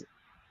because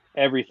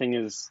everything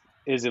is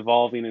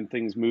evolving and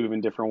things move in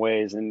different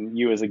ways. And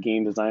you as a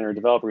game designer or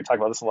developer, we talk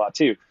about this a lot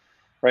too,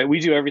 right? We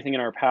do everything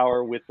in our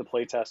power with the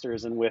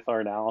playtesters and with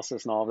our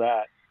analysis and all of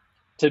that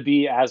to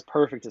be as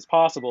perfect as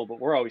possible, but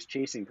we're always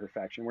chasing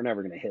perfection. We're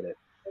never going to hit it.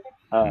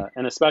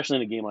 And especially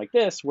in a game like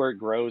this, where it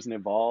grows and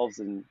evolves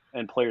and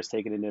players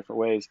take it in different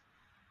ways,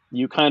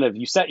 you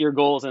set your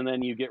goals and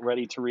then you get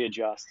ready to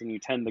readjust and you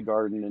tend the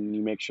garden and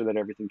you make sure that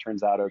everything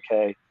turns out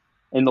okay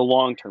in the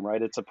long term,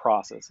 right? It's a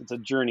process. It's a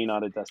journey,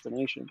 not a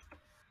destination.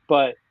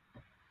 But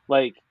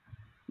like,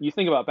 you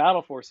think about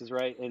battle forces,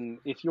 right? And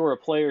if you're a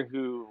player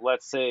who,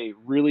 let's say,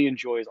 really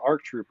enjoys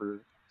ARC Trooper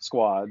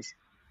squads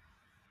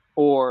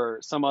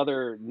or some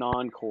other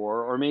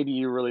non-core, or maybe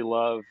you really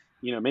love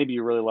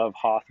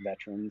Hoth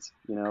veterans,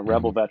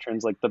 Rebel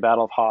veterans, like the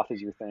Battle of Hoth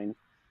is your thing.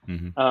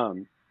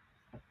 Mm-hmm.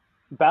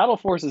 Battle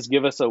forces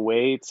give us a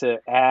way to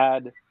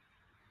add,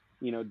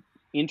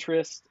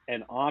 interest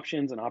and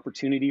options and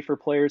opportunity for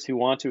players who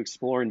want to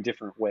explore in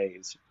different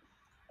ways,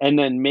 and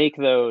then make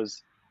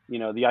those.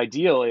 The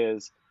ideal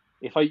is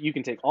you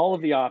can take all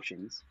of the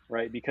options,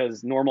 right?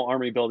 Because normal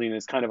army building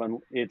is kind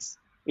of it's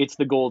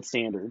the gold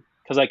standard,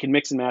 because I can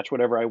mix and match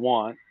whatever I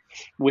want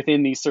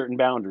within these certain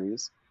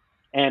boundaries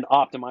and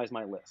optimize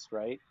my list,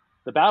 right?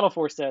 The battle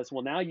force says,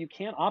 well, now you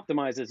can't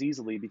optimize as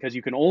easily because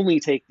you can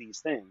only take these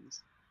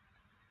things.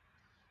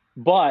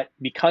 But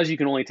because you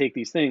can only take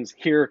these things,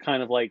 here are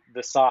kind of like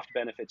the soft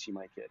benefits you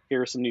might get.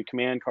 Here are some new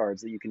command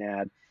cards that you can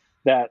add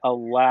that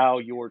allow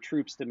your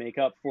troops to make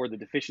up for the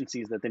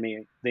deficiencies that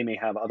they may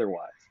have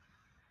otherwise.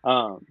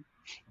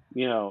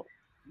 You know,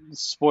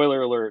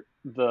 spoiler alert,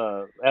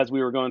 as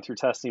we were going through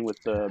testing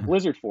with the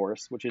Blizzard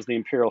Force, which is the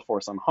Imperial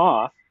Force on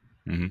Hoth,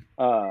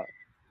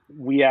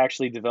 we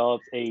actually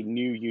developed a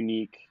new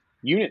unique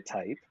unit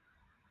type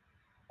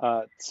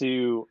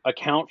to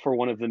account for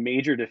one of the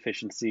major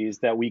deficiencies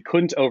that we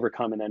couldn't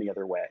overcome in any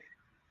other way.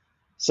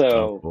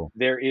 So cool.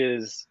 there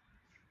is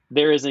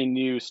a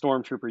new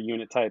Stormtrooper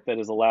unit type that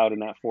is allowed in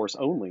that force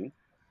only,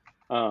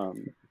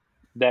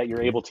 that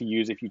you're able to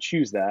use if you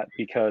choose that,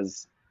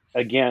 because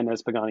again,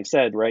 as Pagani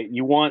said, right,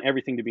 you want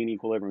everything to be in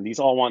equilibrium. You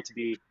all want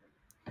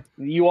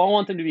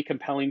them to be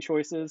compelling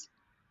choices.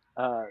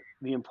 The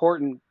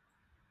important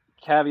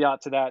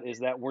caveat to that is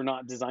that we're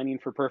not designing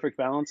for perfect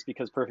balance,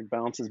 because perfect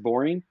balance is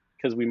boring,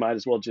 because we might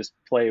as well just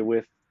play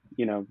with,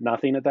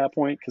 nothing at that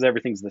point, because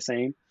everything's the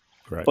same.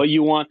 Right. But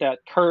you want that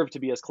curve to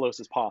be as close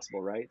as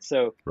possible, right?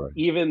 So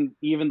even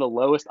the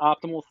lowest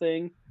optimal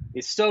thing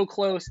is so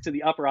close to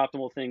the upper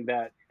optimal thing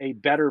that a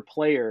better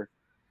player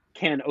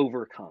can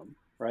overcome,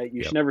 right?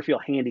 You should never feel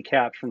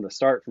handicapped from the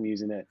start from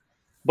using it,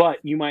 but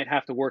you might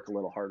have to work a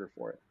little harder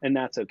for it. And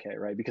that's okay,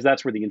 right? Because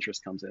that's where the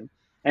interest comes in.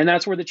 And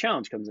that's where the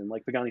challenge comes in,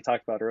 like Pagani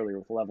talked about earlier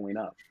with leveling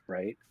up,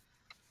 right?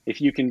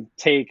 If you can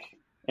take,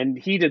 and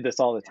he did this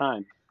all the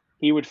time,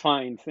 he would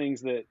find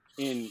things that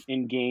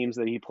in games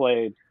that he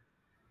played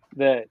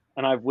that,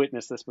 and I've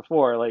witnessed this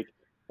before, like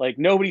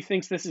nobody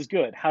thinks this is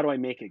good. How do I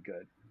make it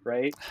good,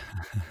 right?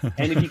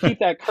 And if you keep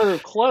that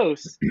curve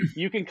close,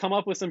 you can come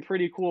up with some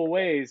pretty cool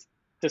ways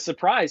to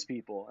surprise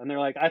people. And they're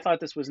like, I thought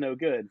this was no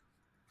good.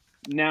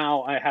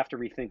 Now I have to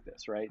rethink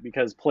this, right?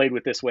 Because played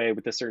with this way,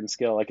 with this certain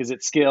skill, like, is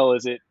it skill?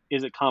 Is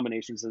it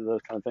combinations of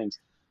those kind of things?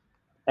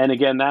 And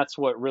again, that's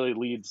what really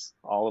leads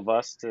all of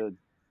us to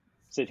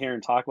sit here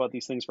and talk about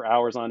these things for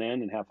hours on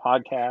end and have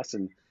podcasts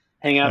and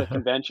hang out at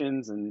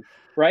conventions, and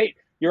right?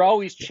 You're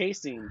always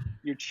chasing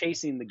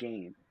the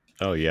game.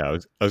 Oh yeah, I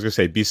was gonna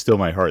say, be still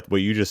my heart.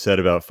 What you just said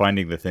about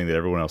finding the thing that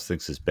everyone else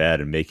thinks is bad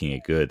and making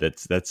it good.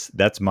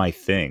 That's my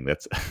thing.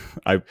 That's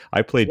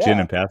I played Jin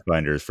and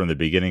Pathfinders from the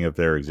beginning of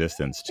their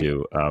existence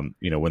to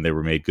when they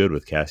were made good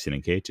with Cassian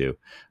and K2.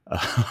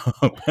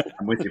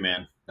 I'm with you,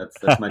 man.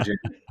 That's my Jin.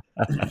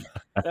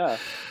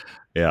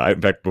 Yeah.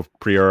 In fact,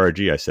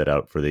 pre-RRG, I set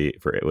out with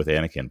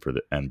Anakin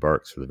and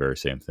Barks for the very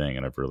same thing,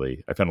 and I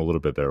found a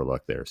little bit better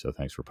luck there. So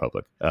thanks,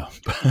 Republic.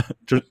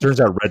 Turns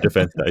out red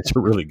defense dice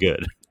are really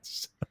good.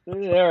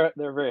 They're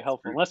very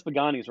helpful, unless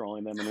Pagani's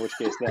rolling them, in which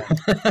case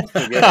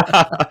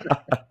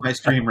my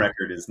stream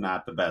record is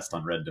not the best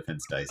on red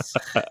defense dice.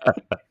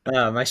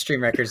 My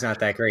stream record's not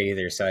that great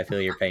either, so I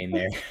feel your pain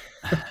there.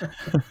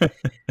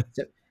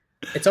 So,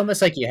 it's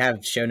almost like you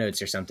have show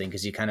notes or something,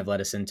 because you kind of led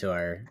us into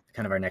our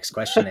next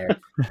question there.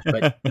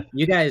 But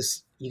you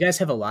guys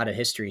have a lot of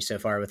history so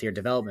far with your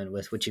development,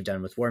 with what you've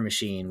done with War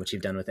Machine, what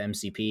you've done with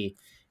MCP,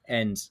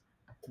 and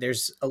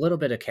there's a little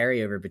bit of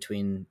carryover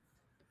between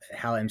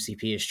how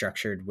MCP is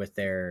structured with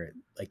their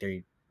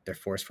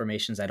force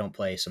formations. I don't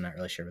play, so I'm not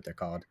really sure what they're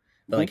called,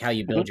 but like how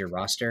you build your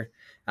roster,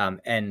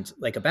 and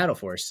like a Battle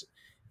Force,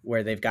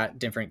 where they've got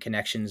different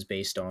connections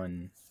based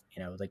on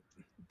like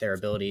their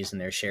abilities and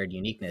their shared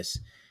uniqueness.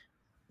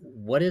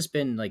 What has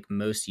been like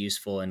most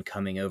useful in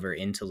coming over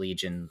into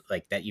Legion,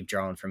 like that you've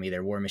drawn from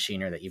either War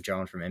Machine or that you've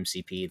drawn from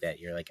MCP,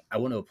 that you're like, I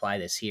want to apply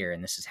this here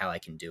and this is how I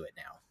can do it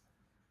now?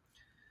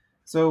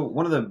 So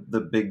one of the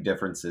big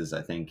differences,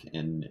 I think,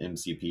 in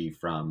MCP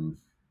from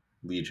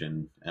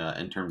Legion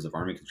in terms of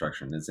army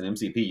construction is in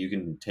MCP you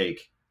can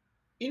take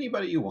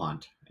anybody you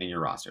want in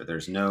your roster.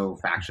 There's no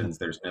factions,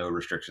 there's no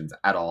restrictions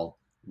at all.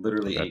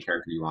 Literally any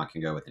character you want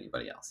can go with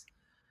anybody else,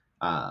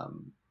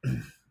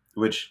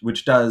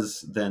 which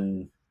does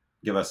then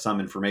give us some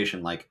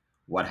information, like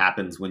what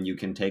happens when you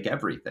can take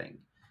everything,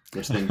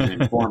 which then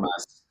can inform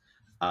us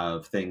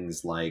of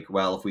things like,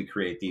 well, if we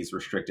create these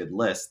restricted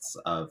lists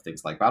of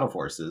things like battle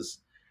forces,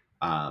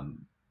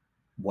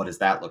 what does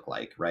that look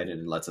like, right?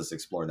 And it lets us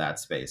explore that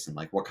space, and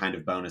like what kind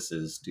of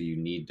bonuses do you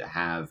need to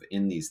have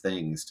in these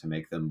things to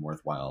make them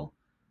worthwhile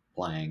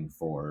playing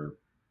for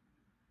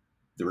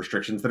the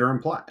restrictions that are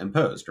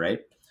imposed, right?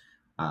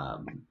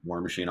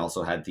 War Machine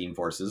also had theme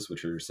forces,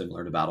 which are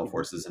similar to battle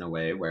forces in a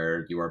way,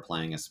 where you are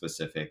playing a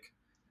specific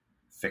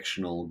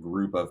fictional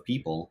group of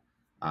people,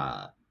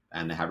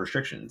 and they have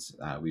restrictions.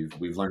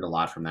 We've learned a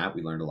lot from that.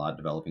 We learned a lot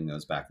developing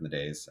those back in the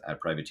days at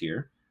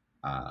Privateer,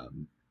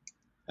 and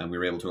we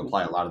were able to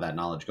apply a lot of that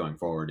knowledge going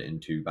forward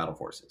into battle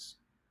forces.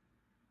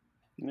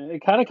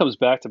 It kind of comes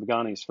back to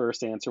Pagani's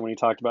first answer when he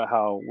talked about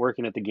how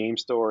working at the game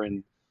store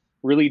and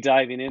really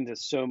diving into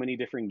so many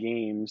different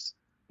games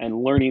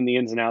and learning the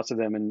ins and outs of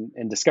them,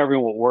 and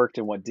discovering what worked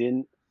and what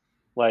didn't,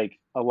 like,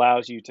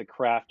 allows you to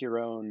craft your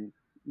own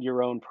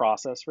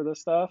process for this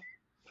stuff.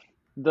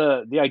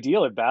 The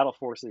ideal of battle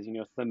forces,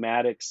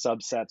 thematic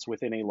subsets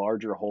within a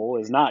larger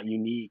whole, is not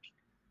unique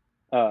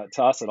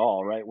to us at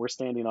all, right? We're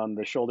standing on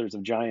the shoulders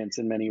of giants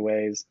in many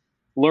ways,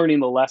 learning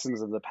the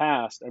lessons of the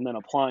past and then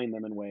applying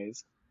them in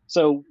ways.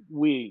 So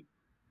the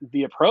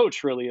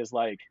approach really is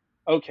like,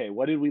 okay,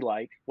 what did we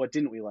like? What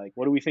didn't we like?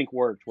 What do we think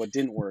worked? What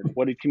didn't work?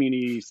 What did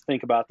communities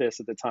think about this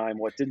at the time?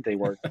 What didn't they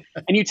work?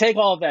 And you take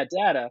all of that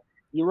data,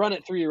 you run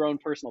it through your own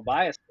personal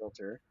bias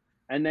filter,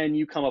 and then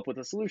you come up with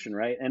a solution,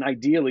 right? And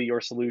ideally your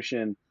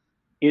solution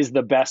is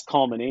the best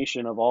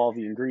culmination of all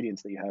the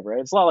ingredients that you have, right?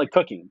 It's a lot like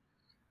cooking.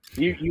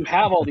 You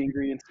have all the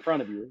ingredients in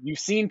front of you. You've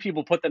seen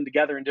people put them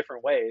together in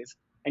different ways,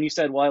 and you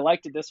said, well, I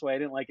liked it this way, I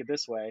didn't like it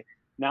this way.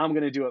 Now I'm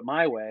going to do it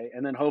my way,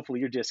 and then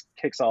hopefully your dish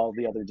kicks all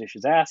the other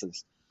dishes'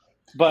 asses.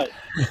 But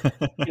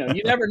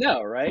you never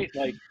know, right?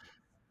 Like,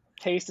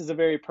 taste is a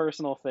very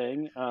personal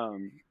thing,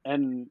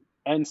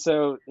 and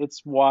so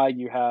it's why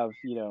you have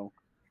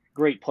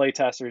great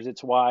playtesters.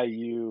 It's why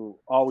you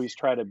always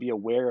try to be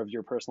aware of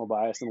your personal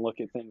bias and look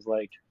at things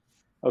like,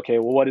 okay,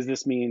 well, what does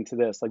this mean to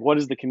this? Like, what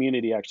does the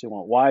community actually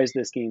want? Why is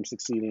this game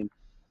succeeding?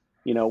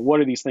 What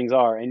are these things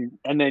are? And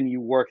then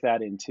you work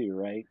that in too,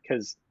 right?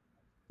 Because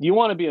you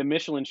want to be a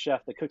Michelin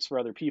chef that cooks for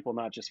other people,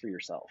 not just for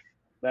yourself.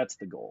 That's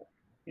the goal,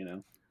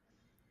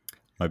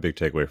 My big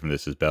takeaway from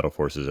this is Battle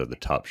Forces are the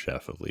top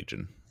chef of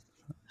Legion.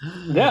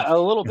 Yeah, a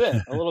little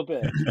bit.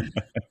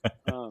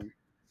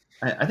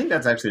 I think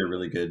that's actually a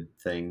really good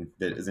thing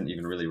that isn't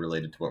even really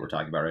related to what we're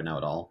talking about right now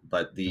at all.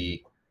 But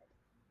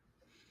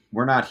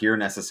we're not here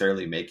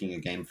necessarily making a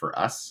game for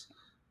us.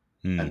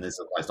 And this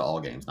applies to all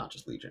games, not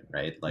just Legion,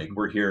 right? Like,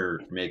 we're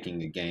here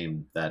making a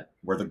game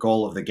where the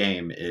goal of the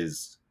game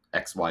is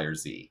X, Y, or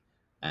Z.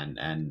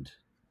 And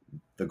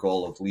the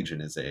goal of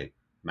Legion is a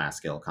mass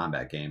scale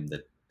combat game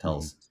that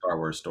tells Star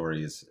Wars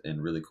stories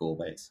in really cool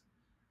ways,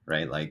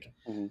 right? Like,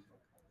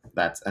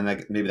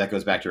 maybe that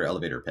goes back to your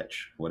elevator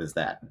pitch. What is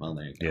that? Well,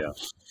 there you go. Yeah,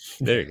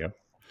 there you go.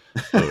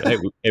 So,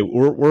 hey,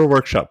 we're a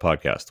workshop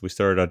podcast. We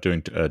started out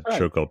doing a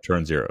show called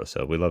Turn Zero,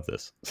 so we love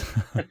this.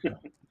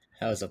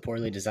 That was a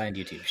poorly designed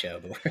YouTube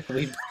show, but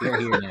we're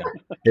here now.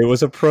 It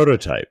was a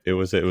prototype. It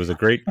was a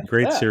great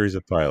series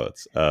of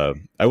pilots.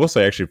 I will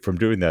say, actually, from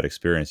doing that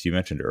experience, you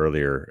mentioned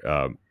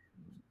earlier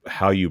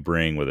how you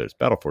bring, whether it's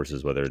Battle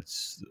Forces, whether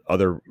it's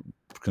other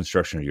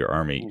construction of your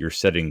army, you're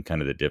setting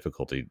kind of the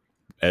difficulty.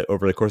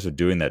 Over the course of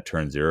doing that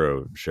Turn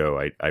Zero show,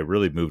 I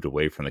really moved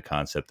away from the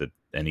concept that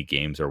any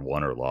games are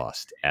won or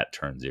lost at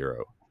Turn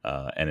Zero.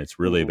 And it's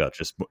really about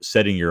just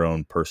setting your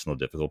own personal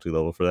difficulty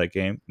level for that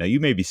game. Now, you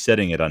may be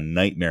setting it on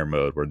nightmare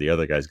mode where the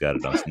other guy's got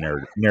it on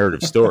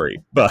narrative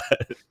story, but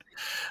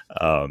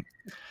I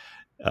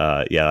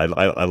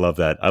love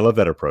that. I love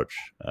that approach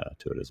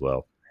to it as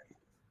well.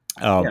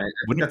 I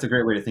think that's a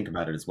great way to think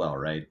about it as well,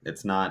 right?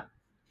 It's not.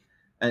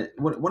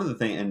 One of the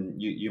things,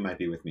 and you might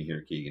be with me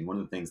here, Keegan, one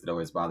of the things that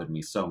always bothered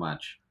me so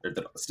much, or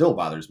that still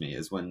bothers me,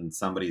 is when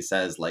somebody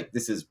says, like,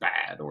 this is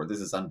bad or this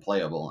is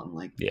unplayable. I'm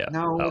like,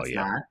 no, it's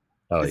not.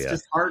 It's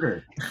just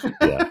harder.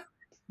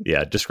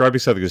 Yeah. Describing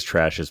something as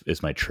trash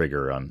is my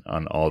trigger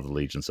on all the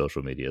Legion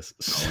social medias.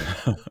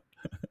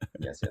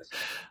 Yes.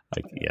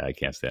 I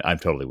can't stand. I'm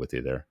totally with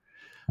you there.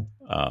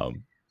 Go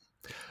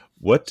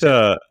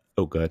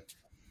ahead.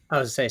 I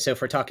was going to say, so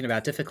if we're talking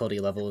about difficulty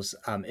levels,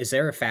 is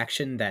there a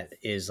faction that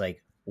is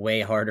like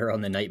way harder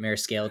on the nightmare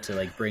scale to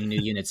like bring new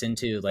units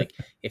into? Like,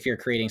 if you're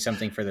creating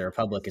something for the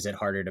Republic, is it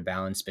harder to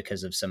balance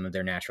because of some of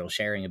their natural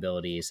sharing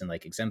abilities and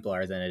like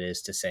Exemplar than it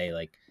is to say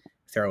like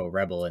throw a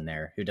rebel in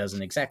there who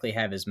doesn't exactly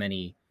have as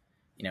many,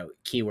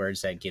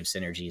 keywords that give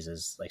synergies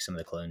as like some of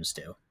the clones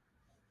do?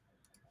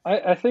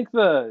 I think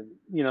the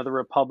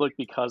Republic,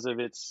 because of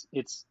its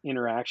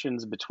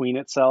interactions between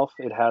itself,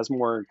 it has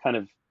more kind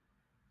of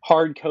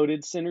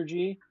hard-coded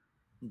synergy.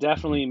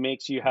 Definitely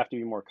makes you have to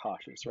be more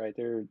cautious, right?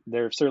 There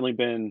have certainly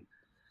been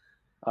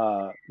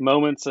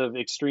moments of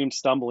extreme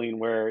stumbling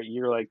where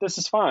you're like, this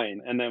is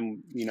fine, and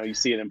then you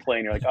see it in play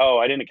and you're like, oh,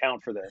 I didn't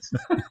account for this.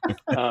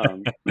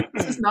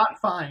 This is not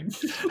fine.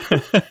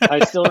 I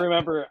still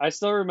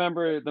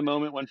remember the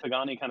moment when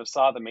Pagani kind of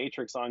saw the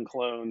Matrix on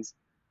clones,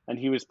 and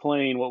he was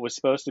playing what was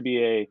supposed to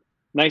be a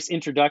nice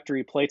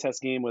introductory playtest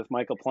game with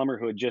Michael Plummer,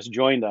 who had just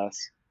joined us,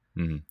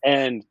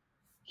 and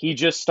he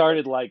just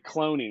started like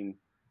cloning.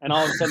 And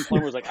all of a sudden,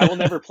 Plummer was like, I will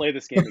never play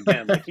this game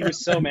again. Like, he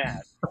was so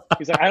mad.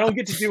 He's like, I don't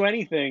get to do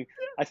anything.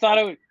 I thought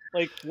I would,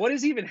 like, what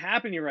is even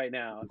happening right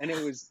now? And it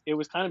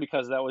was kind of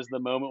because that was the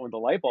moment when the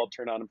light bulb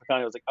turned on, and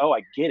Pagani was like, oh,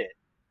 I get it.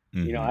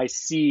 I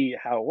see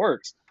how it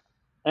works.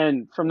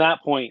 And from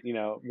that point,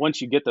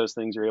 once you get those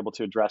things, you're able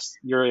to address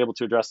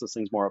those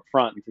things more up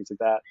front and things like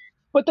that.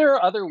 But there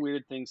are other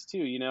weird things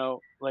too,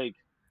 like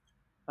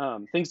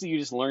things that you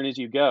just learn as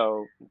you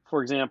go.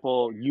 For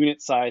example,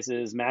 unit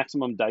sizes,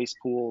 maximum dice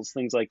pools,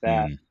 things like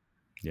that.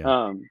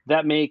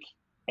 That make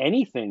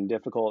anything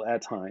difficult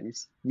at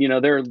times.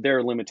 There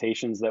are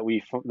limitations that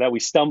we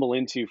stumble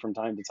into from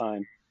time to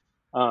time,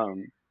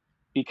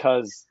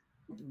 because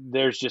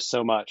there's just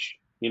so much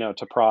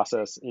to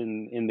process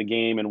in the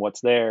game and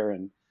what's there,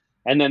 and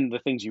then the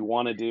things you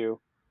want to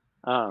do.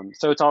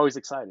 So it's always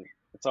exciting.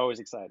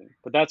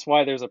 But that's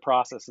why there's a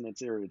process and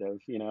it's iterative.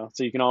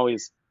 So you can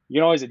always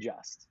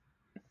adjust.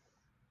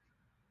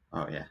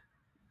 Oh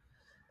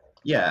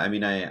yeah. I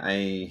mean,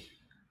 I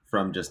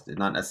from just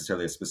not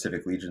necessarily a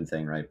specific Legion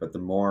thing, right? But the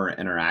more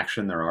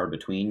interaction there are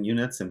between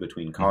units and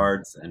between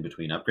cards and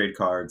between upgrade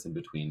cards and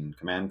between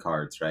command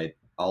cards, right?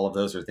 All of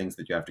those are things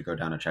that you have to go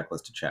down a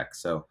checklist to check.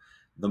 So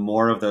the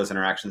more of those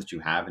interactions that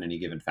you have in any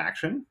given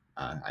faction,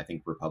 I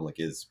think Republic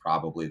is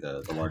probably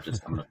the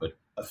largest. I'm going to put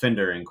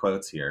offender in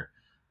quotes here.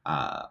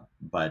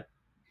 But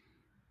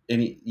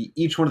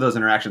each one of those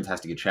interactions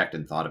has to get checked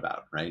and thought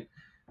about, right?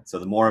 So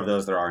the more of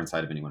those there are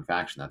inside of any one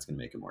faction, that's going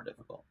to make it more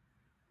difficult.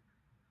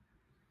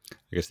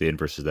 I guess the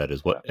inverse of that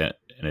is what, and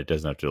it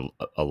doesn't have to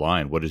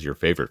align. What is your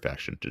favorite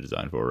faction to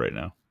design for right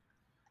now?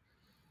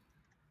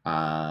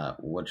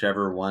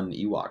 Whichever one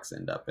Ewoks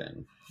end up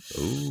in.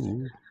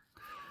 Ooh.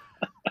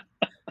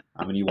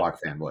 I'm an Ewok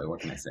fanboy.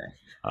 What can I say?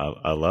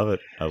 I love it.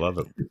 I love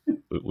it.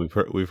 We've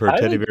heard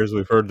teddy bears.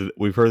 We've heard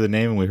the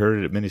name, and we heard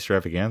it at Mini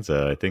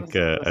Stravaganza. I think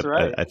That's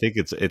right. I think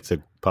it's a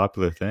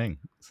popular thing.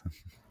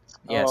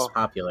 Yes,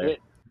 popular.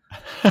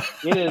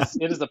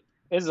 It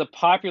is a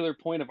popular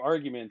point of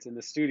argument in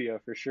the studio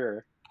for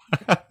sure.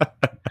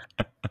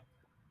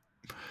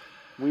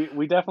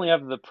 We definitely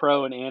have the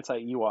pro and anti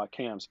Ewok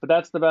camps, but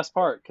that's the best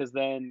part, because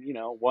then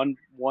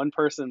one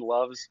person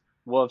loves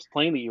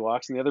playing the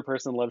Ewoks and the other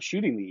person loves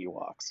shooting the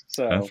Ewoks.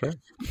 So that's right.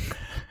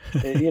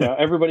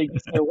 Everybody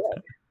gets their way.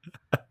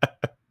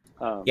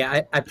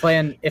 Yeah, I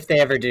plan, if they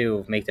ever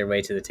do make their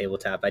way to the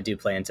tabletop, I do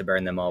plan to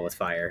burn them all with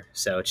fire,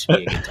 so it should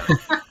be a good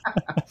time.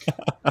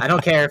 I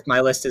don't care if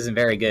my list isn't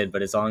very good,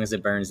 but as long as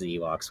it burns the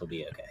Ewoks, we'll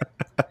be okay.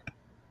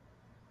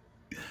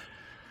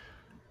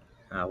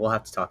 We'll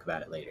have to talk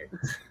about it later.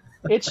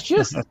 It's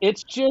just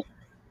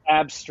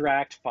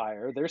abstract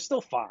fire. They're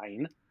still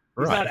fine.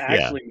 He's not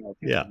actually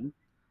melting them,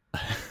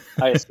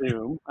 I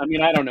assume. I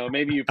mean, I don't know.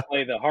 Maybe you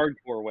play the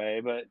hardcore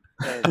way, but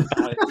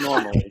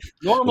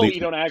normally you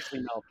don't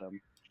actually melt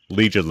them.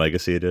 Legion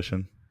Legacy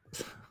Edition.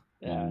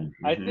 Yeah,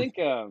 Mm-hmm. I think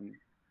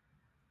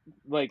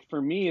like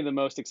for me, the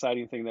most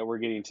exciting thing that we're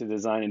getting to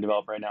design and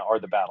develop right now are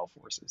the battle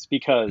forces,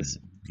 because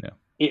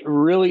it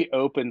really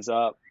opens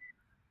up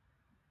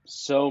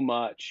so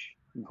much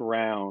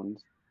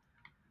ground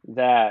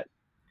that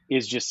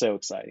is just so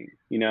exciting.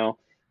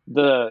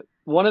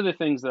 One of the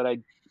things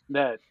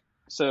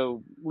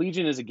so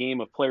Legion is a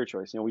game of player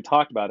choice. We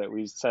talked about it.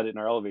 We said it in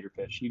our elevator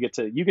pitch. You get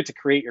to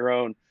create your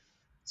own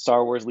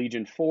Star Wars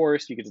Legion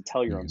force. You get to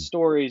tell your own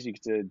stories. You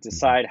get to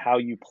decide how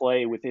you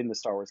play within the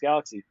Star Wars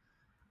galaxy.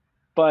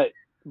 But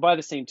by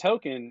the same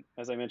token,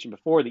 as I mentioned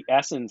before, the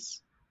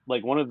essence,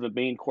 like one of the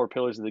main core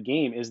pillars of the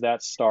game, is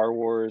that Star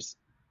Wars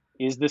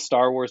is the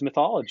Star Wars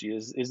mythology,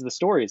 is the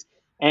stories.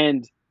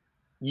 And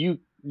you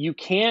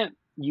can't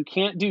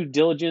do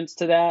diligence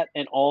to that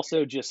and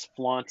also just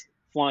flaunt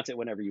it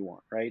whenever you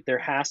want, right? There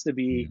has to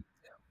be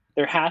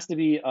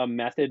a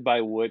method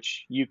by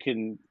which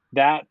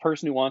that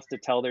person who wants to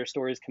tell their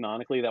stories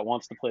canonically, that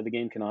wants to play the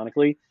game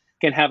canonically,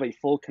 can have a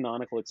full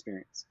canonical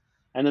experience.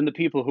 And then the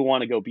people who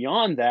want to go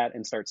beyond that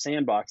and start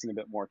sandboxing a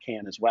bit more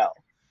can as well.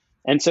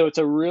 And so it's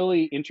a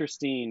really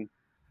interesting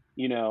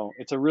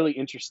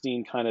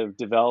kind of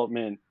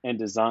development and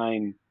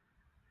design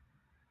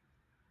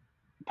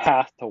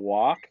path to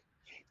walk.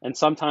 And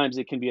sometimes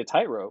it can be a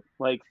tightrope.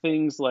 Like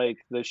things like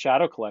the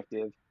Shadow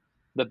Collective,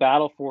 the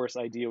Battle Force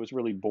idea was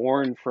really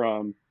born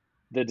from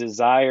the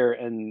desire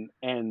and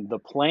the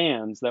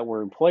plans that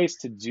were in place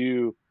to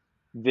do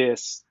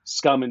this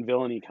scum and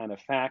villainy kind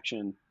of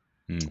faction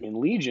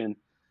in Legion.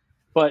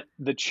 But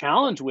the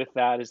challenge with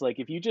that is, like,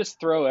 if you just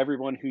throw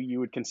everyone who you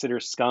would consider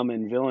scum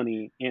and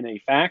villainy in a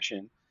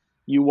faction,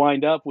 you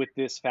wind up with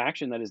this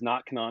faction that is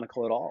not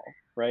canonical at all,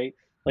 right?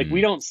 Like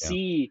we don't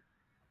see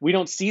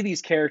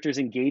these characters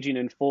engaging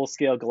in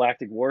full-scale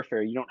galactic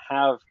warfare. You don't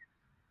have,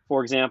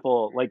 for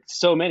example, like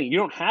so many, you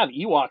don't have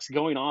Ewoks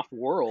going off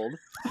world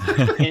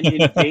and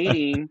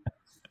invading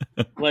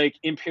like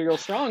Imperial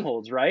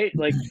strongholds, right?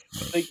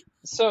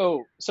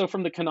 So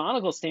from the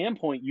canonical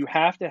standpoint, you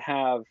have to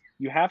have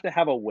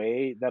a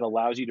way that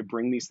allows you to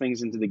bring these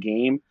things into the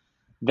game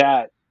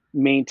that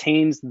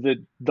maintains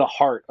the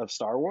heart of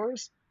Star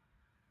Wars.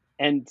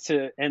 And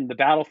the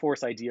Battle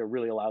Force idea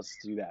really allows us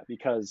to do that,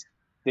 because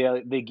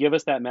they give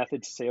us that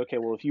method to say, okay,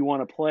 well, if you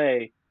want to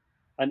play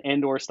an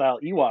Endor style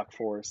Ewok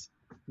force,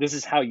 this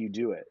is how you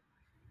do it,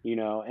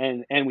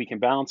 and we can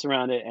bounce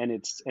around it, and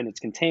it's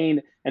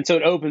contained. And so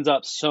it opens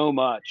up so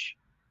much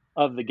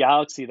of the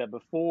galaxy that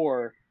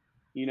before,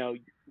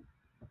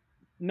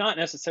 not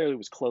necessarily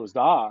was closed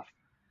off,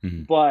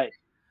 but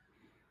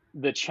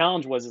the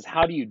challenge is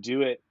how do you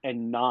do it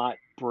and not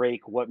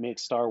break what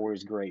makes Star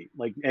Wars great,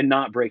 and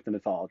not break the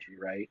mythology,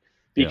 right?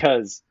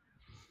 Because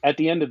at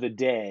the end of the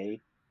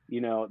day,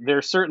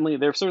 there've certainly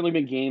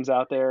been games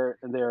out there,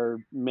 and there are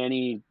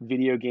many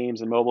video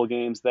games and mobile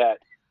games that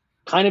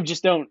kind of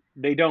just don't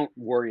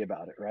worry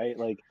about it, right?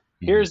 Like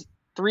here's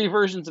 3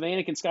 versions of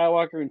Anakin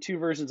Skywalker and 2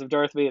 versions of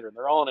Darth Vader, and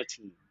they're all on a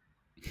team.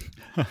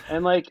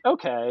 And like,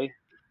 okay,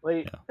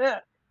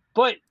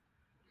 but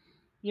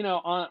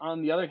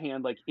on the other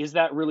hand, like, is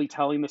that really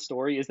telling the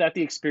story? Is that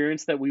the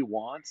experience that we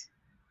want?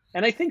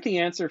 And I think the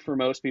answer for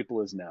most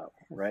people is no,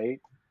 right?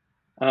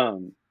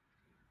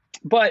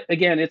 But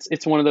again,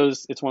 it's one of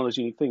those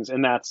unique things,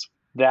 and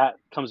that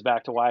comes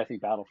back to why I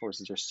think Battle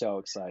Forces are so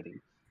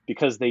exciting,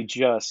 because they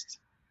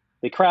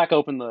crack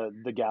open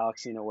the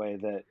galaxy in a way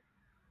that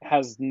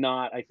has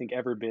not, I think,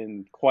 ever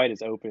been quite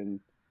as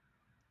open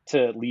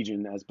to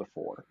Legion as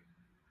before.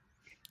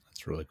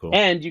 That's really cool.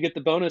 And you get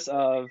the bonus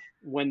of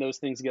when those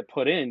things get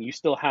put in, you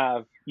still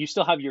have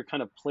your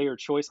kind of player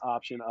choice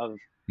option of,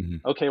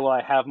 okay, well,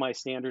 I have my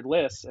standard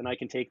lists and I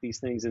can take these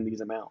things in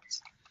these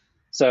amounts.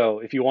 So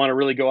if you want to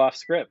really go off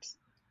script,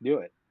 do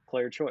it.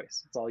 Player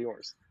choice. It's all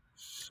yours.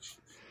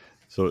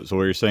 So what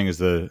you're saying is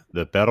the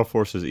Battle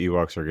Forces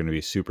Ewoks are going to be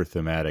super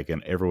thematic,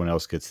 and everyone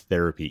else gets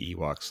therapy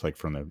Ewoks, like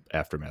from the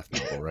Aftermath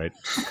novel, right?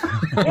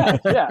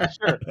 yeah,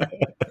 sure.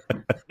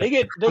 They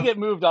get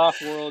moved off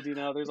world.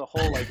 There's a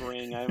whole like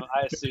ring. I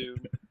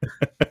assume.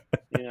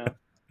 Kind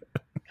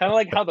of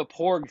like how the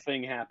Porg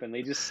thing happened.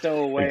 They just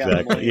stow away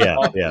exactly.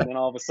 on the and then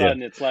all of a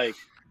sudden it's like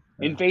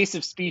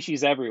invasive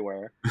species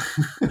everywhere.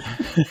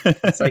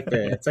 It's like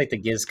the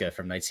Gizka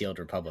from Knights of the Old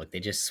Republic. They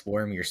just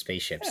swarm your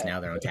spaceships. Now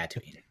they're on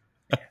Tatooine.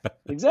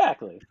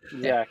 Exactly.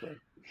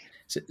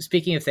 So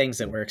speaking of things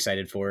that we're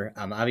excited for,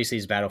 obviously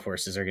these Battle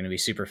Forces are going to be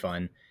super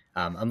fun.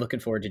 I'm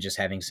looking forward to just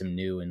having some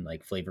new and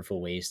like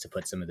flavorful ways to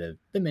put some of the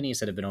minis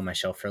that have been on my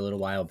shelf for a little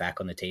while back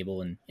on the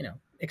table, and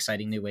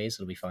exciting new ways.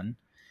 It'll be fun.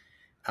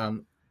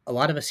 A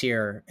lot of us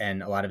here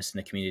and a lot of us in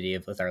the community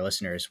with our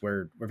listeners,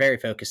 we're very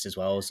focused as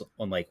well as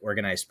on like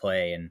organized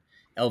play, and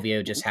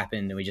LVO just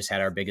happened and we just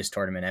had our biggest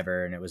tournament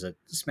ever and it was a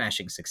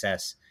smashing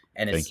success.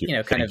 And it's,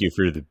 thank you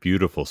for the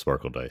beautiful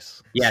sparkle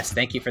dice. Yes.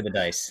 Thank you for the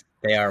dice.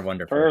 They are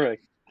wonderful.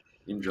 Perfect.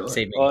 Enjoy.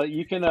 Well,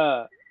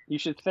 you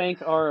should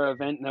thank our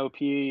event and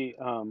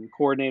OP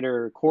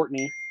coordinator,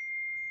 Courtney,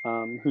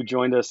 who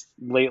joined us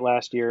late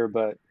last year,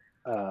 but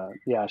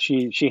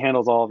she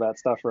handles all of that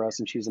stuff for us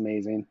and she's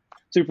amazing,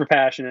 super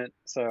passionate.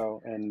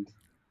 And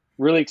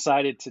really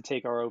excited to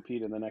take our OP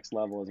to the next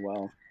level as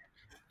well.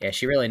 Yeah,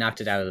 she really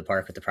knocked it out of the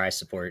park with the prize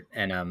support.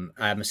 And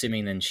I'm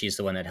assuming then she's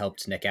the one that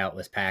helped Nick out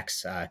with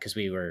PAX, because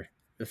we were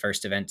the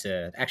first event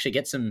to actually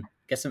get some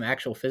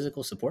actual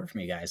physical support from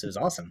you guys. It was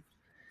awesome.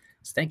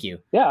 So thank you.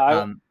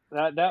 Yeah,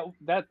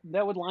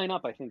 that would line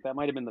up. I think that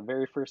might have been the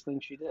very first thing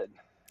she did.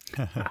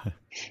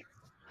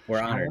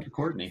 We're honored.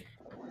 Courtney.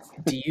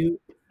 Do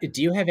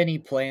you have any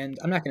plans?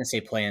 I'm not going to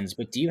say plans,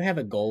 but do you have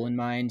a goal in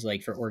mind,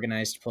 like for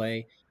organized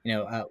play?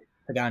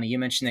 Pagani, you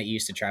mentioned that you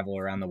used to travel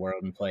around the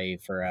world and play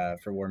for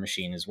War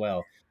Machine as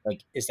well.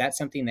 Like, is that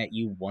something that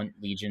you want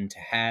Legion to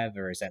have,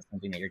 or is that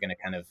something that you're going to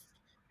kind of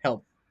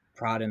help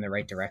prod in the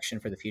right direction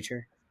for the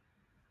future,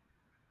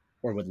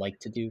 or would like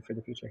to do for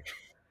the future?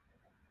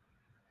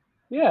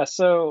 Yeah,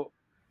 so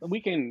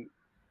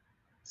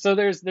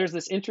there's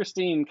this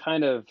interesting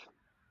kind of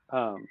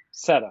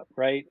setup,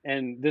 right?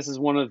 And this is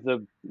one of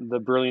the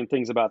brilliant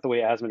things about the way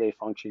Asmodee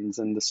functions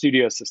and the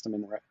studio system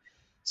in there.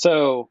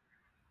 So,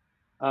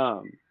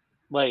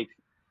 like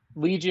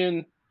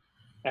Legion,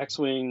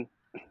 X-Wing,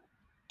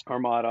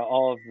 Armada,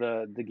 all of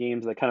the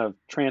games that kind of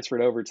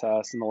transferred over to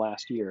us in the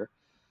last year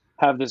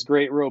have this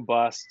great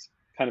robust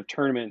kind of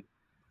tournament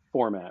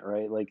format,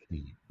 right? Like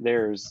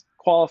there's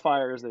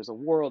qualifiers,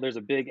 there's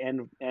a big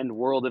end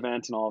world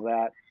event and all of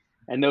that,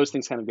 and those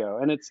things kind of go.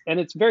 And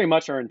it's very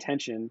much our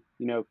intention,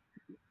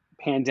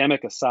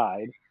 pandemic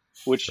aside,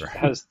 which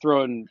has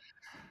thrown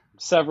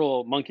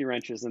several monkey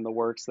wrenches in the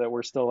works that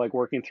we're still like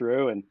working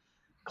through and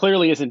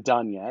clearly isn't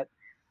done yet.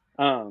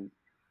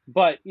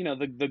 But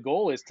the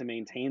goal is to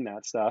maintain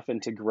that stuff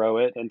and to grow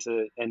it and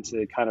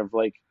to kind of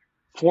like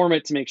form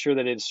it to make sure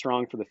that it is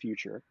strong for the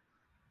future.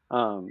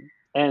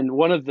 And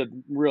one of the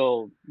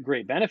real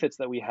great benefits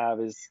that we have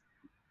is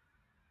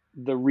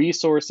the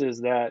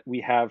resources that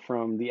we have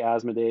from the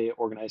Asmodee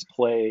organized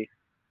play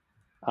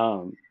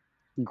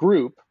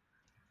group.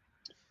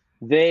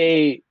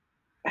 They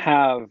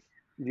have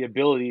the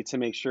ability to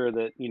make sure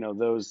that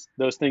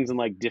those things in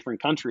like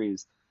different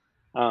countries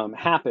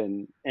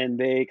happen, and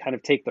they kind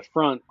of take the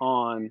front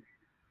on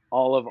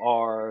all of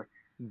our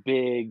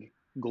big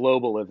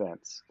global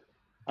events.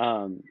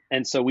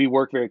 And so we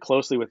work very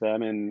closely with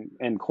them,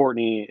 and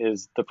Courtney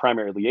is the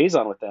primary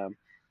liaison with them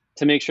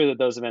to make sure that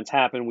those events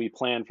happen. We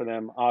plan for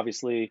them,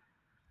 obviously.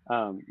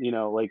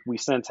 Like we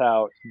sent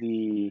out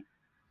the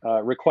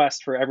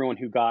request for everyone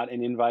who got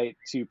an invite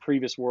to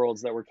previous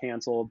worlds that were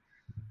canceled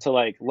to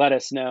like let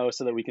us know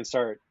so that we can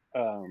start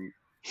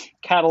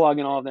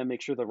cataloging all of them,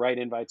 make sure the right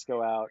invites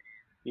go out.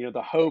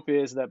 The hope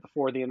is that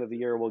before the end of the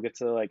year, we'll get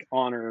to like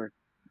honor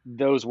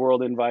those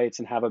world invites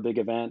and have a big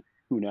event.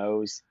 Who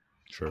knows?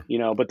 Sure.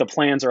 But the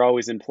plans are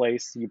always in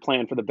place. You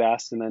plan for the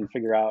best and then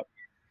figure out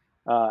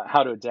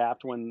how to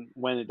adapt when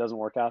it doesn't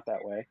work out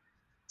that way.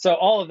 So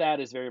all of that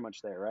is very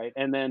much there, right?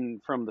 And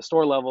then from the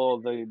store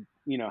level,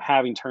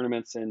 having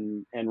tournaments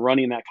and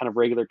running that kind of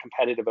regular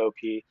competitive OP,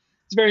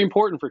 it's very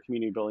important for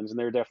community buildings, and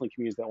there are definitely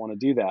communities that want to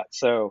do that.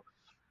 So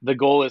the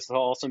goal is to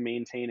also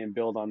maintain and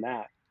build on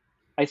that.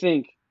 I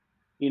think,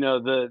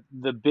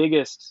 the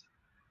biggest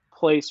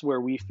place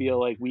where we feel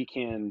like we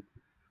can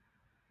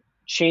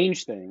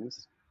change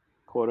things,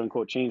 quote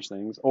unquote, change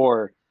things,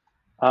 or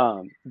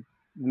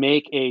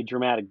make a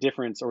dramatic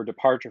difference or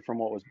departure from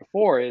what was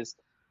before is,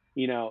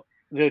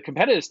 the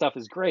competitive stuff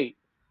is great,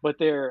 but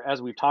there,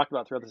 as we've talked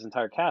about throughout this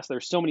entire cast,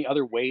 there's so many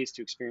other ways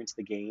to experience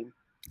the game.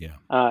 Yeah.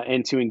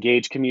 And to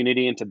engage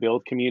community and to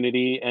build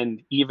community.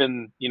 And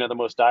even, the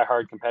most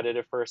diehard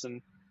competitive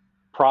person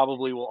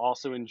probably will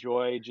also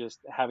enjoy just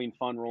having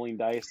fun rolling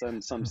dice on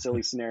some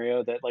silly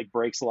scenario that like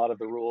breaks a lot of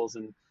the rules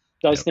and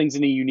does things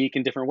in a unique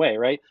and different way,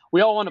 right?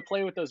 We all want to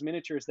play with those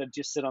miniatures that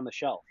just sit on the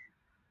shelf.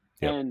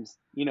 And,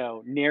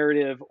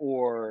 narrative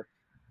or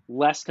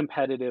less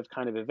competitive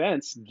kind of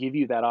events give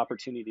you that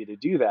opportunity to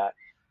do that.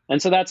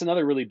 And so that's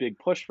another really big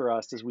push for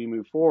us as we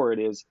move forward,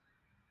 is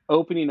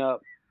opening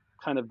up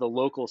kind of the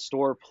local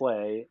store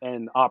play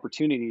and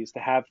opportunities to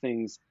have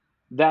things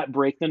that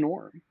break the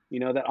norm,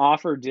 that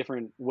offer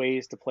different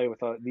ways to play with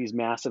these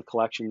massive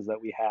collections that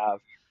we have,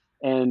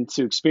 and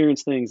to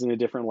experience things in a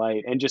different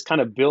light and just kind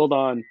of build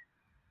on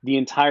the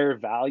entire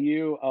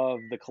value of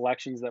the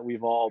collections that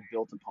we've all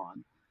built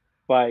upon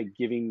by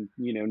giving,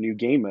 new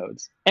game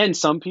modes. And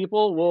some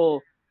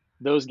people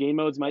those game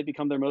modes might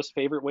become their most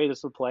favorite way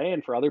to play.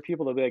 And for other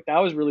people, they'll be like, that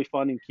was really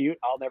fun and cute.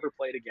 I'll never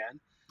play it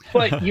again.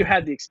 But you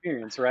had the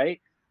experience,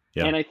 right?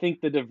 Yeah. And I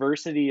think the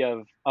diversity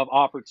of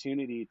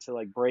opportunity to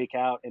like break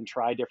out and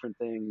try different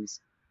things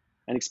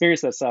and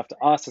experience that stuff to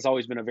us has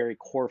always been a very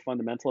core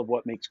fundamental of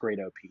what makes great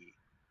OP,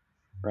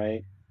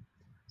 right?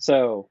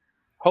 So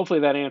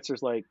hopefully that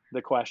answers like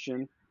the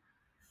question.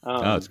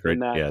 It's great.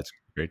 It's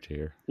great to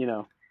hear.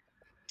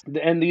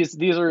 And these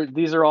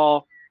are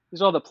all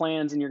the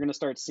plans, and you're going to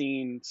start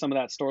seeing some of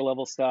that store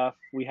level stuff.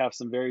 We have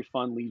some very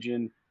fun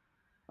Legion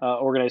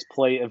organized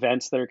play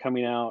events that are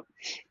coming out.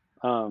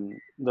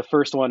 The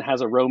first one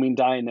has a roaming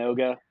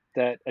Dianoga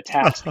that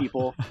attacks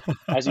people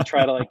as you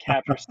try to like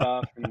capture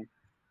stuff,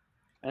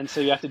 and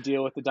so you have to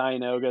deal with the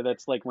Dianoga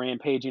that's like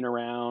rampaging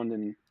around.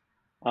 And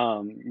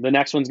the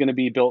next one's going to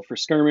be built for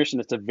skirmish,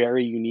 and it's a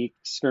very unique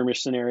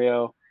skirmish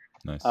scenario.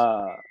 Nice.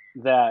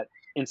 That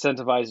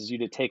incentivizes you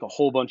to take a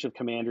whole bunch of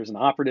commanders and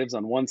operatives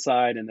on one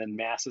side and then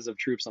masses of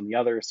troops on the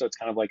other. So it's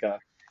kind of like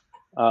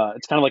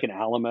an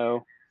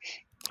Alamo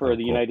for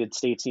the United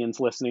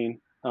Statesians listening.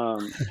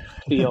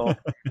 Feel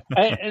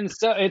and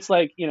so it's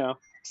like,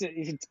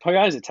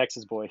 Pagai's a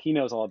Texas boy. He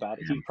knows all about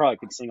it. He probably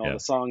could sing all the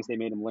songs they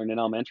made him learn in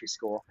elementary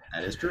school.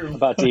 That is true.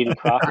 About Davy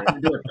Crockett.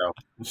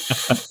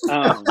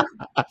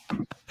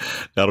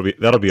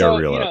 That'll be our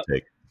real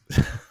outtake.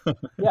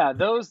 Yeah,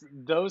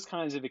 those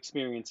kinds of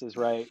experiences,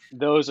 right?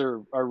 Those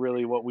are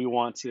really what we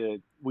want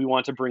to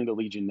bring to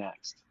Legion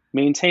next.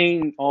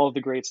 Maintain all of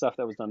the great stuff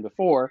that was done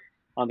before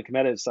on the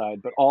competitive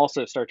side, but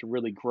also start to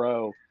really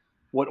grow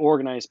what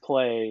organized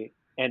play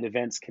and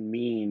events can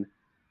mean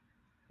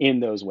in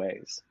those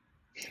ways.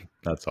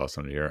 That's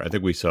awesome to hear. I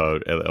think we saw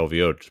at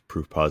LVO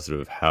proof positive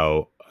of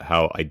how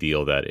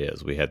ideal that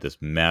is. We had this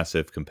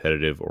massive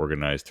competitive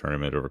organized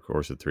tournament over the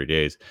course of 3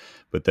 days,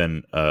 but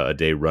then a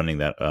day running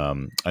that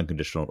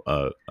unconditional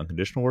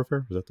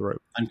warfare. Was that the right?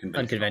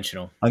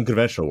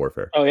 Unconventional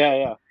warfare. Oh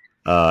yeah.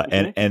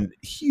 And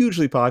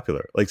hugely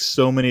popular. Like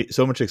so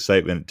much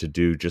excitement to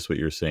do just what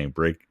you're saying.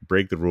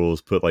 Break the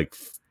rules. Put like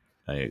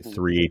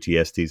 3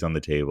 ATSTs on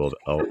the table.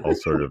 All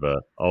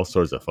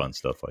sorts of fun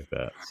stuff like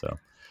that. So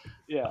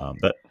yeah,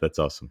 that's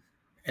awesome.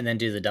 And then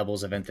do the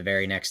doubles event the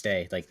very next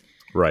day. Like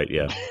right,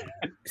 yeah.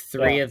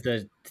 Three of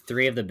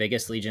the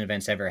biggest Legion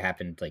events ever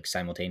happened like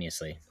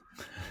simultaneously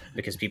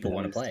because people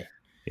want to play.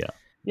 Yeah.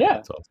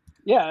 That's awesome.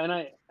 Yeah,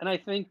 and I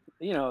think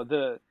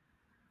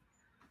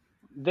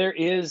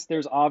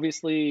there's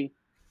obviously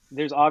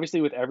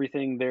with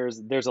everything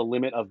there's a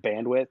limit of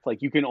bandwidth.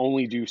 Like you can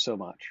only do so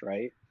much,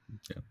 right?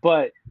 Yeah.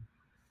 But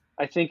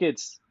I think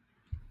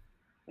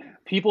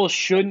people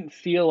shouldn't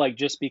feel like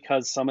just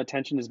because some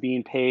attention is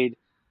being paid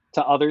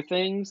to other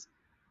things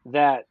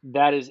that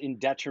is in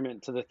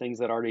detriment to the things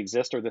that already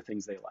exist or the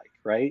things they like,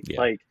 right?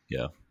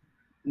 Yeah.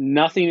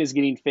 Nothing is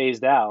getting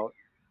phased out,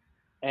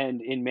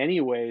 and in many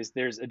ways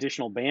there's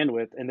additional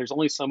bandwidth, and there's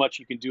only so much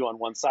you can do on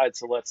one side,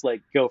 so let's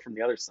like go from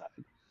the other side.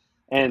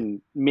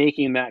 And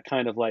making that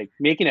kind of like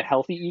making a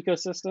healthy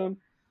ecosystem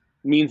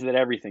means that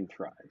everything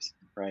thrives,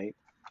 right?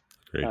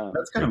 Great.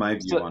 That's kind of my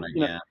view on it.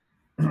 Yeah,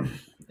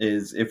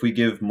 is if we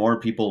give more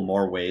people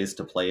more ways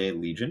to play a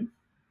Legion,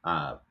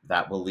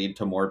 that will lead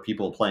to more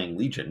people playing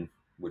Legion,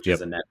 which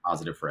is a net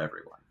positive for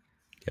everyone.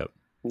 Yep,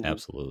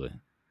 absolutely.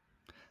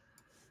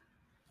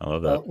 I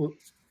love that. Well,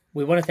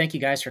 we want to thank you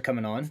guys for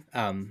coming on.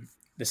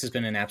 This has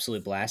been an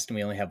absolute blast, and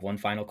we only have one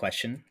final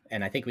question,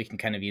 and I think we can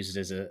kind of use it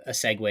as a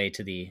segue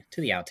to the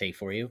outtake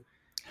for you.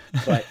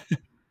 But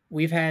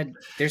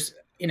there's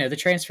the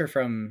transfer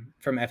from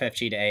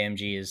FFG to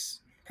AMG is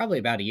probably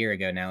about a year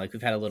ago now. Like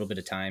we've had a little bit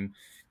of time,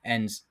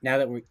 and now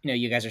that we're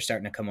you guys are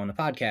starting to come on the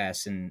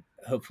podcast and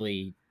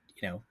hopefully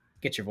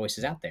get your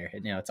voices out there.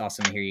 It's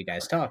awesome to hear you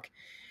guys talk.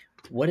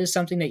 What is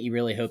something that you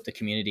really hope the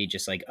community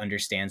just like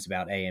understands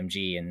about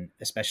AMG, and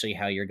especially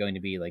how you're going to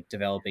be like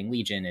developing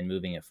Legion and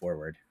moving it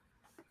forward?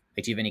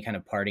 Like, do you have any kind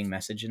of parting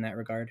message in that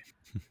regard?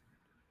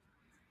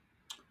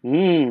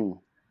 Ending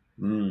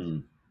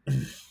on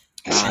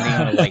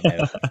a light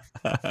note.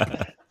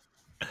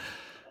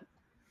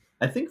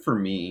 I think for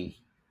me,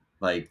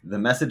 like the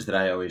message that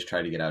I always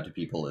try to get out to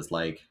people is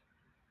like,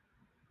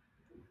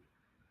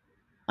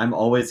 I'm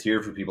always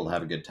here for people to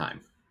have a good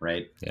time,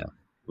 right? Yeah.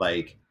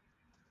 Like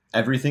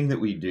everything that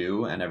we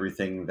do and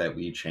everything that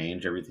we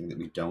change, everything that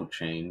we don't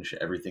change,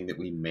 everything that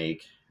we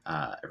make,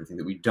 everything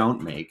that we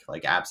don't make,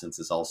 like absence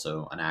is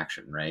also an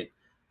action, right?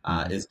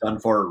 Is done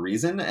for a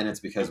reason, and it's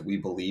because we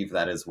believe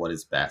that is what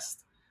is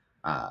best.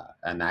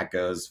 And that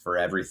goes for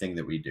everything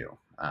that we do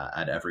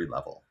at every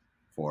level,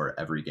 for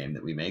every game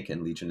that we make,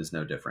 and Legion is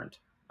no different.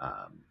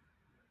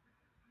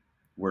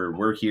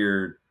 We're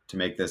here to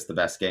make this the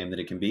best game that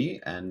it can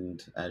be,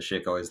 and as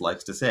Schick always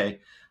likes to say,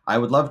 I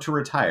would love to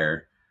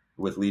retire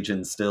with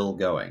Legion still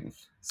going.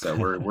 So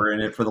we're in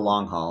it for the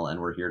long haul,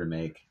 and we're here to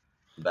make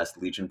the best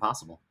Legion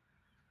possible.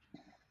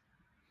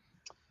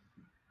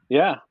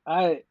 Yeah,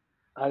 I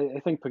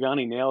think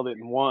Pagani nailed it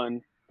in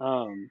one.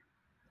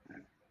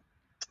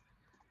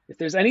 If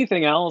there's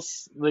anything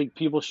else like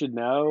people should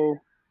know,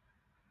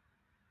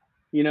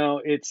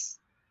 it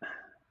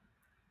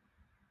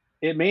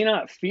may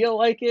not feel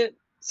like it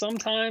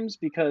sometimes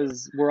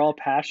because we're all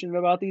passionate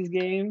about these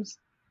games,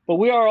 but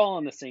we are all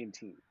on the same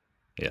team.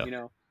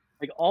 Yeah.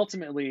 Like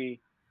ultimately,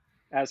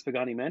 as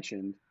Pagani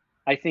mentioned,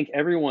 I think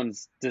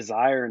everyone's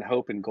desire and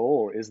hope and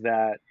goal is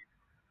that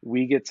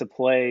we get to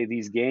play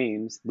these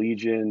games,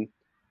 Legion,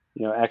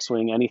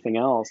 X-Wing, anything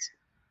else,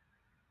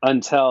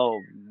 until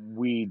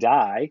we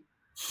die.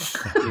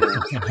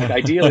 Like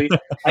ideally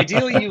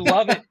you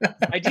love it.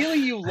 Ideally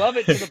you love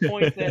it to the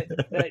point that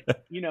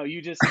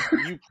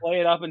you play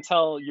it up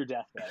until your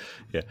deathbed.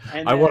 Yeah.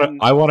 And I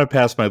want to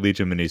pass my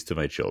Legion minis to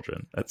my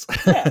children. That's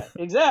yeah,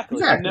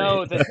 exactly. To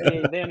know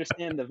that they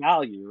understand the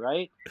value,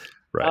 right?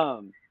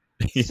 Right.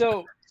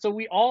 So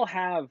we all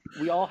have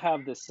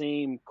the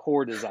same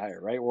core desire,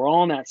 right? We're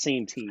all on that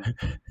same team.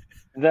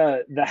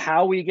 The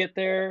how we get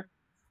there,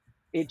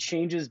 it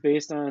changes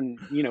based on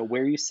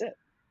where you sit,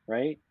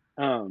 right?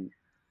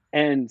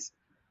 And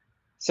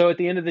so at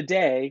the end of the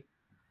day,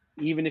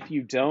 even if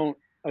you don't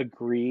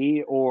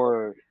agree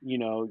or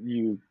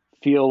you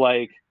feel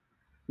like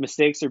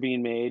mistakes are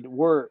being made,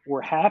 we're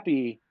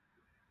happy,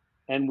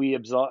 and we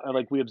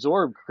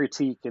absorb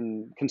critique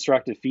and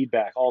constructive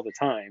feedback all the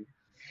time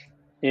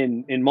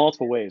in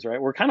multiple ways,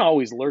 right? We're kind of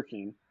always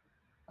lurking,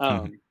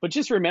 but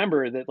just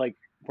remember that like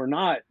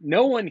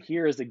no one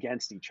here is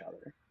against each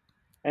other,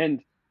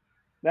 and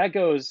that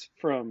goes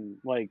from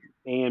like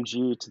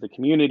AMG to the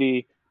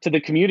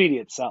community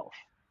itself.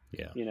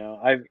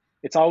 Yeah.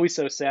 It's always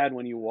so sad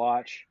when you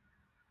watch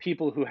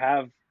people who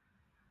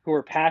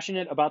are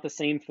passionate about the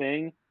same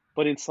thing,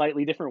 but in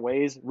slightly different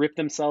ways, rip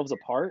themselves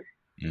apart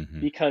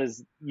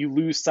because you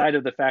lose sight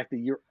of the fact that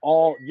you're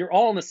all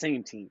on the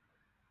same team.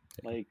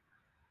 Like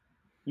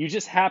you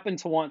just happen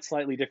to want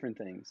slightly different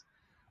things.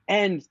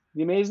 And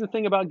the amazing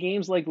thing about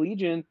games like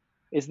Legion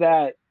is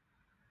that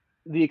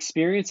the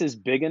experience is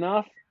big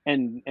enough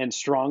and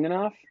strong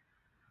enough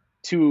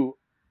to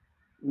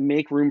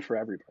make room for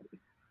everybody,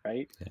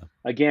 right? Yeah.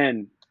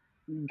 Again,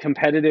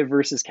 competitive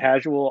versus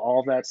casual, all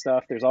of that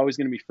stuff. There's always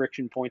going to be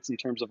friction points in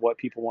terms of what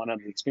people want out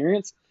of the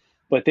experience,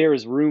 but there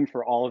is room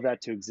for all of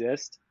that to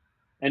exist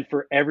and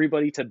for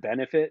everybody to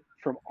benefit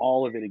from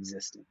all of it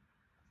existing.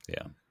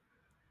 Yeah.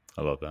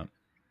 I love that.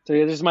 So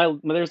yeah, there's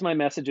my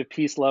message of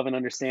peace, love, and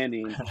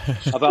understanding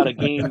about a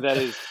game that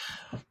is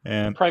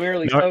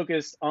primarily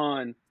focused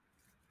on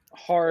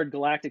hard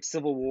galactic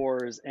civil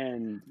wars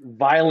and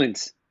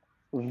violent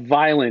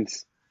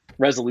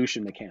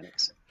resolution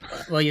mechanics.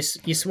 Well, you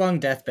swung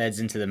deathbeds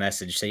into the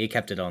message, so you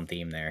kept it on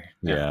theme there.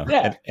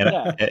 Yeah.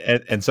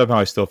 And somehow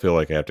I still feel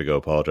like I have to go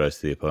apologize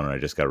to the opponent I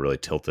just got really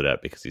tilted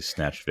at because he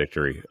snatched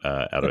victory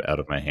out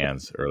of my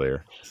hands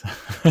earlier.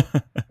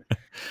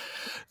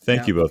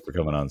 Thank you both for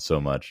coming on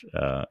so much.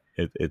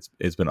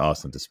 It's been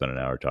awesome to spend an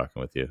hour talking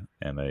with you,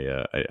 and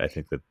I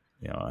think that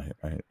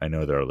I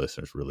know that our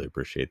listeners really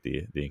appreciate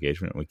the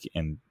engagement,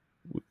 and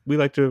we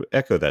like to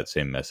echo that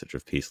same message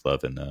of peace,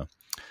 love, and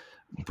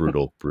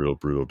brutal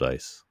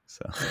dice.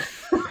 So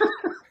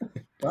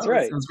that's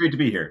right. It's great to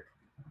be here.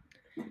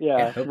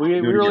 Yeah, we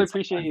really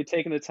appreciate you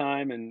taking the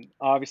time, and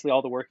obviously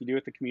all the work you do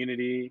with the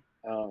community.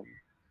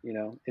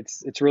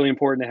 It's really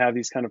important to have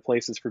these kind of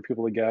places for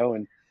people to go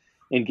and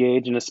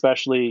engage, and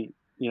especially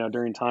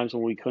during times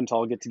when we couldn't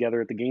all get together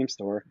at the game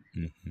store.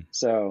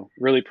 So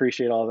really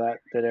appreciate all that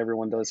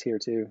everyone does here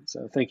too.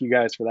 So thank you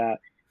guys for that.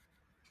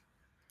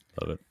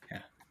 Love it. Yeah.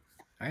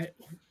 All right.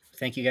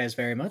 Thank you guys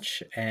very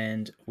much,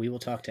 and we will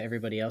talk to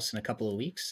everybody else in a couple of weeks.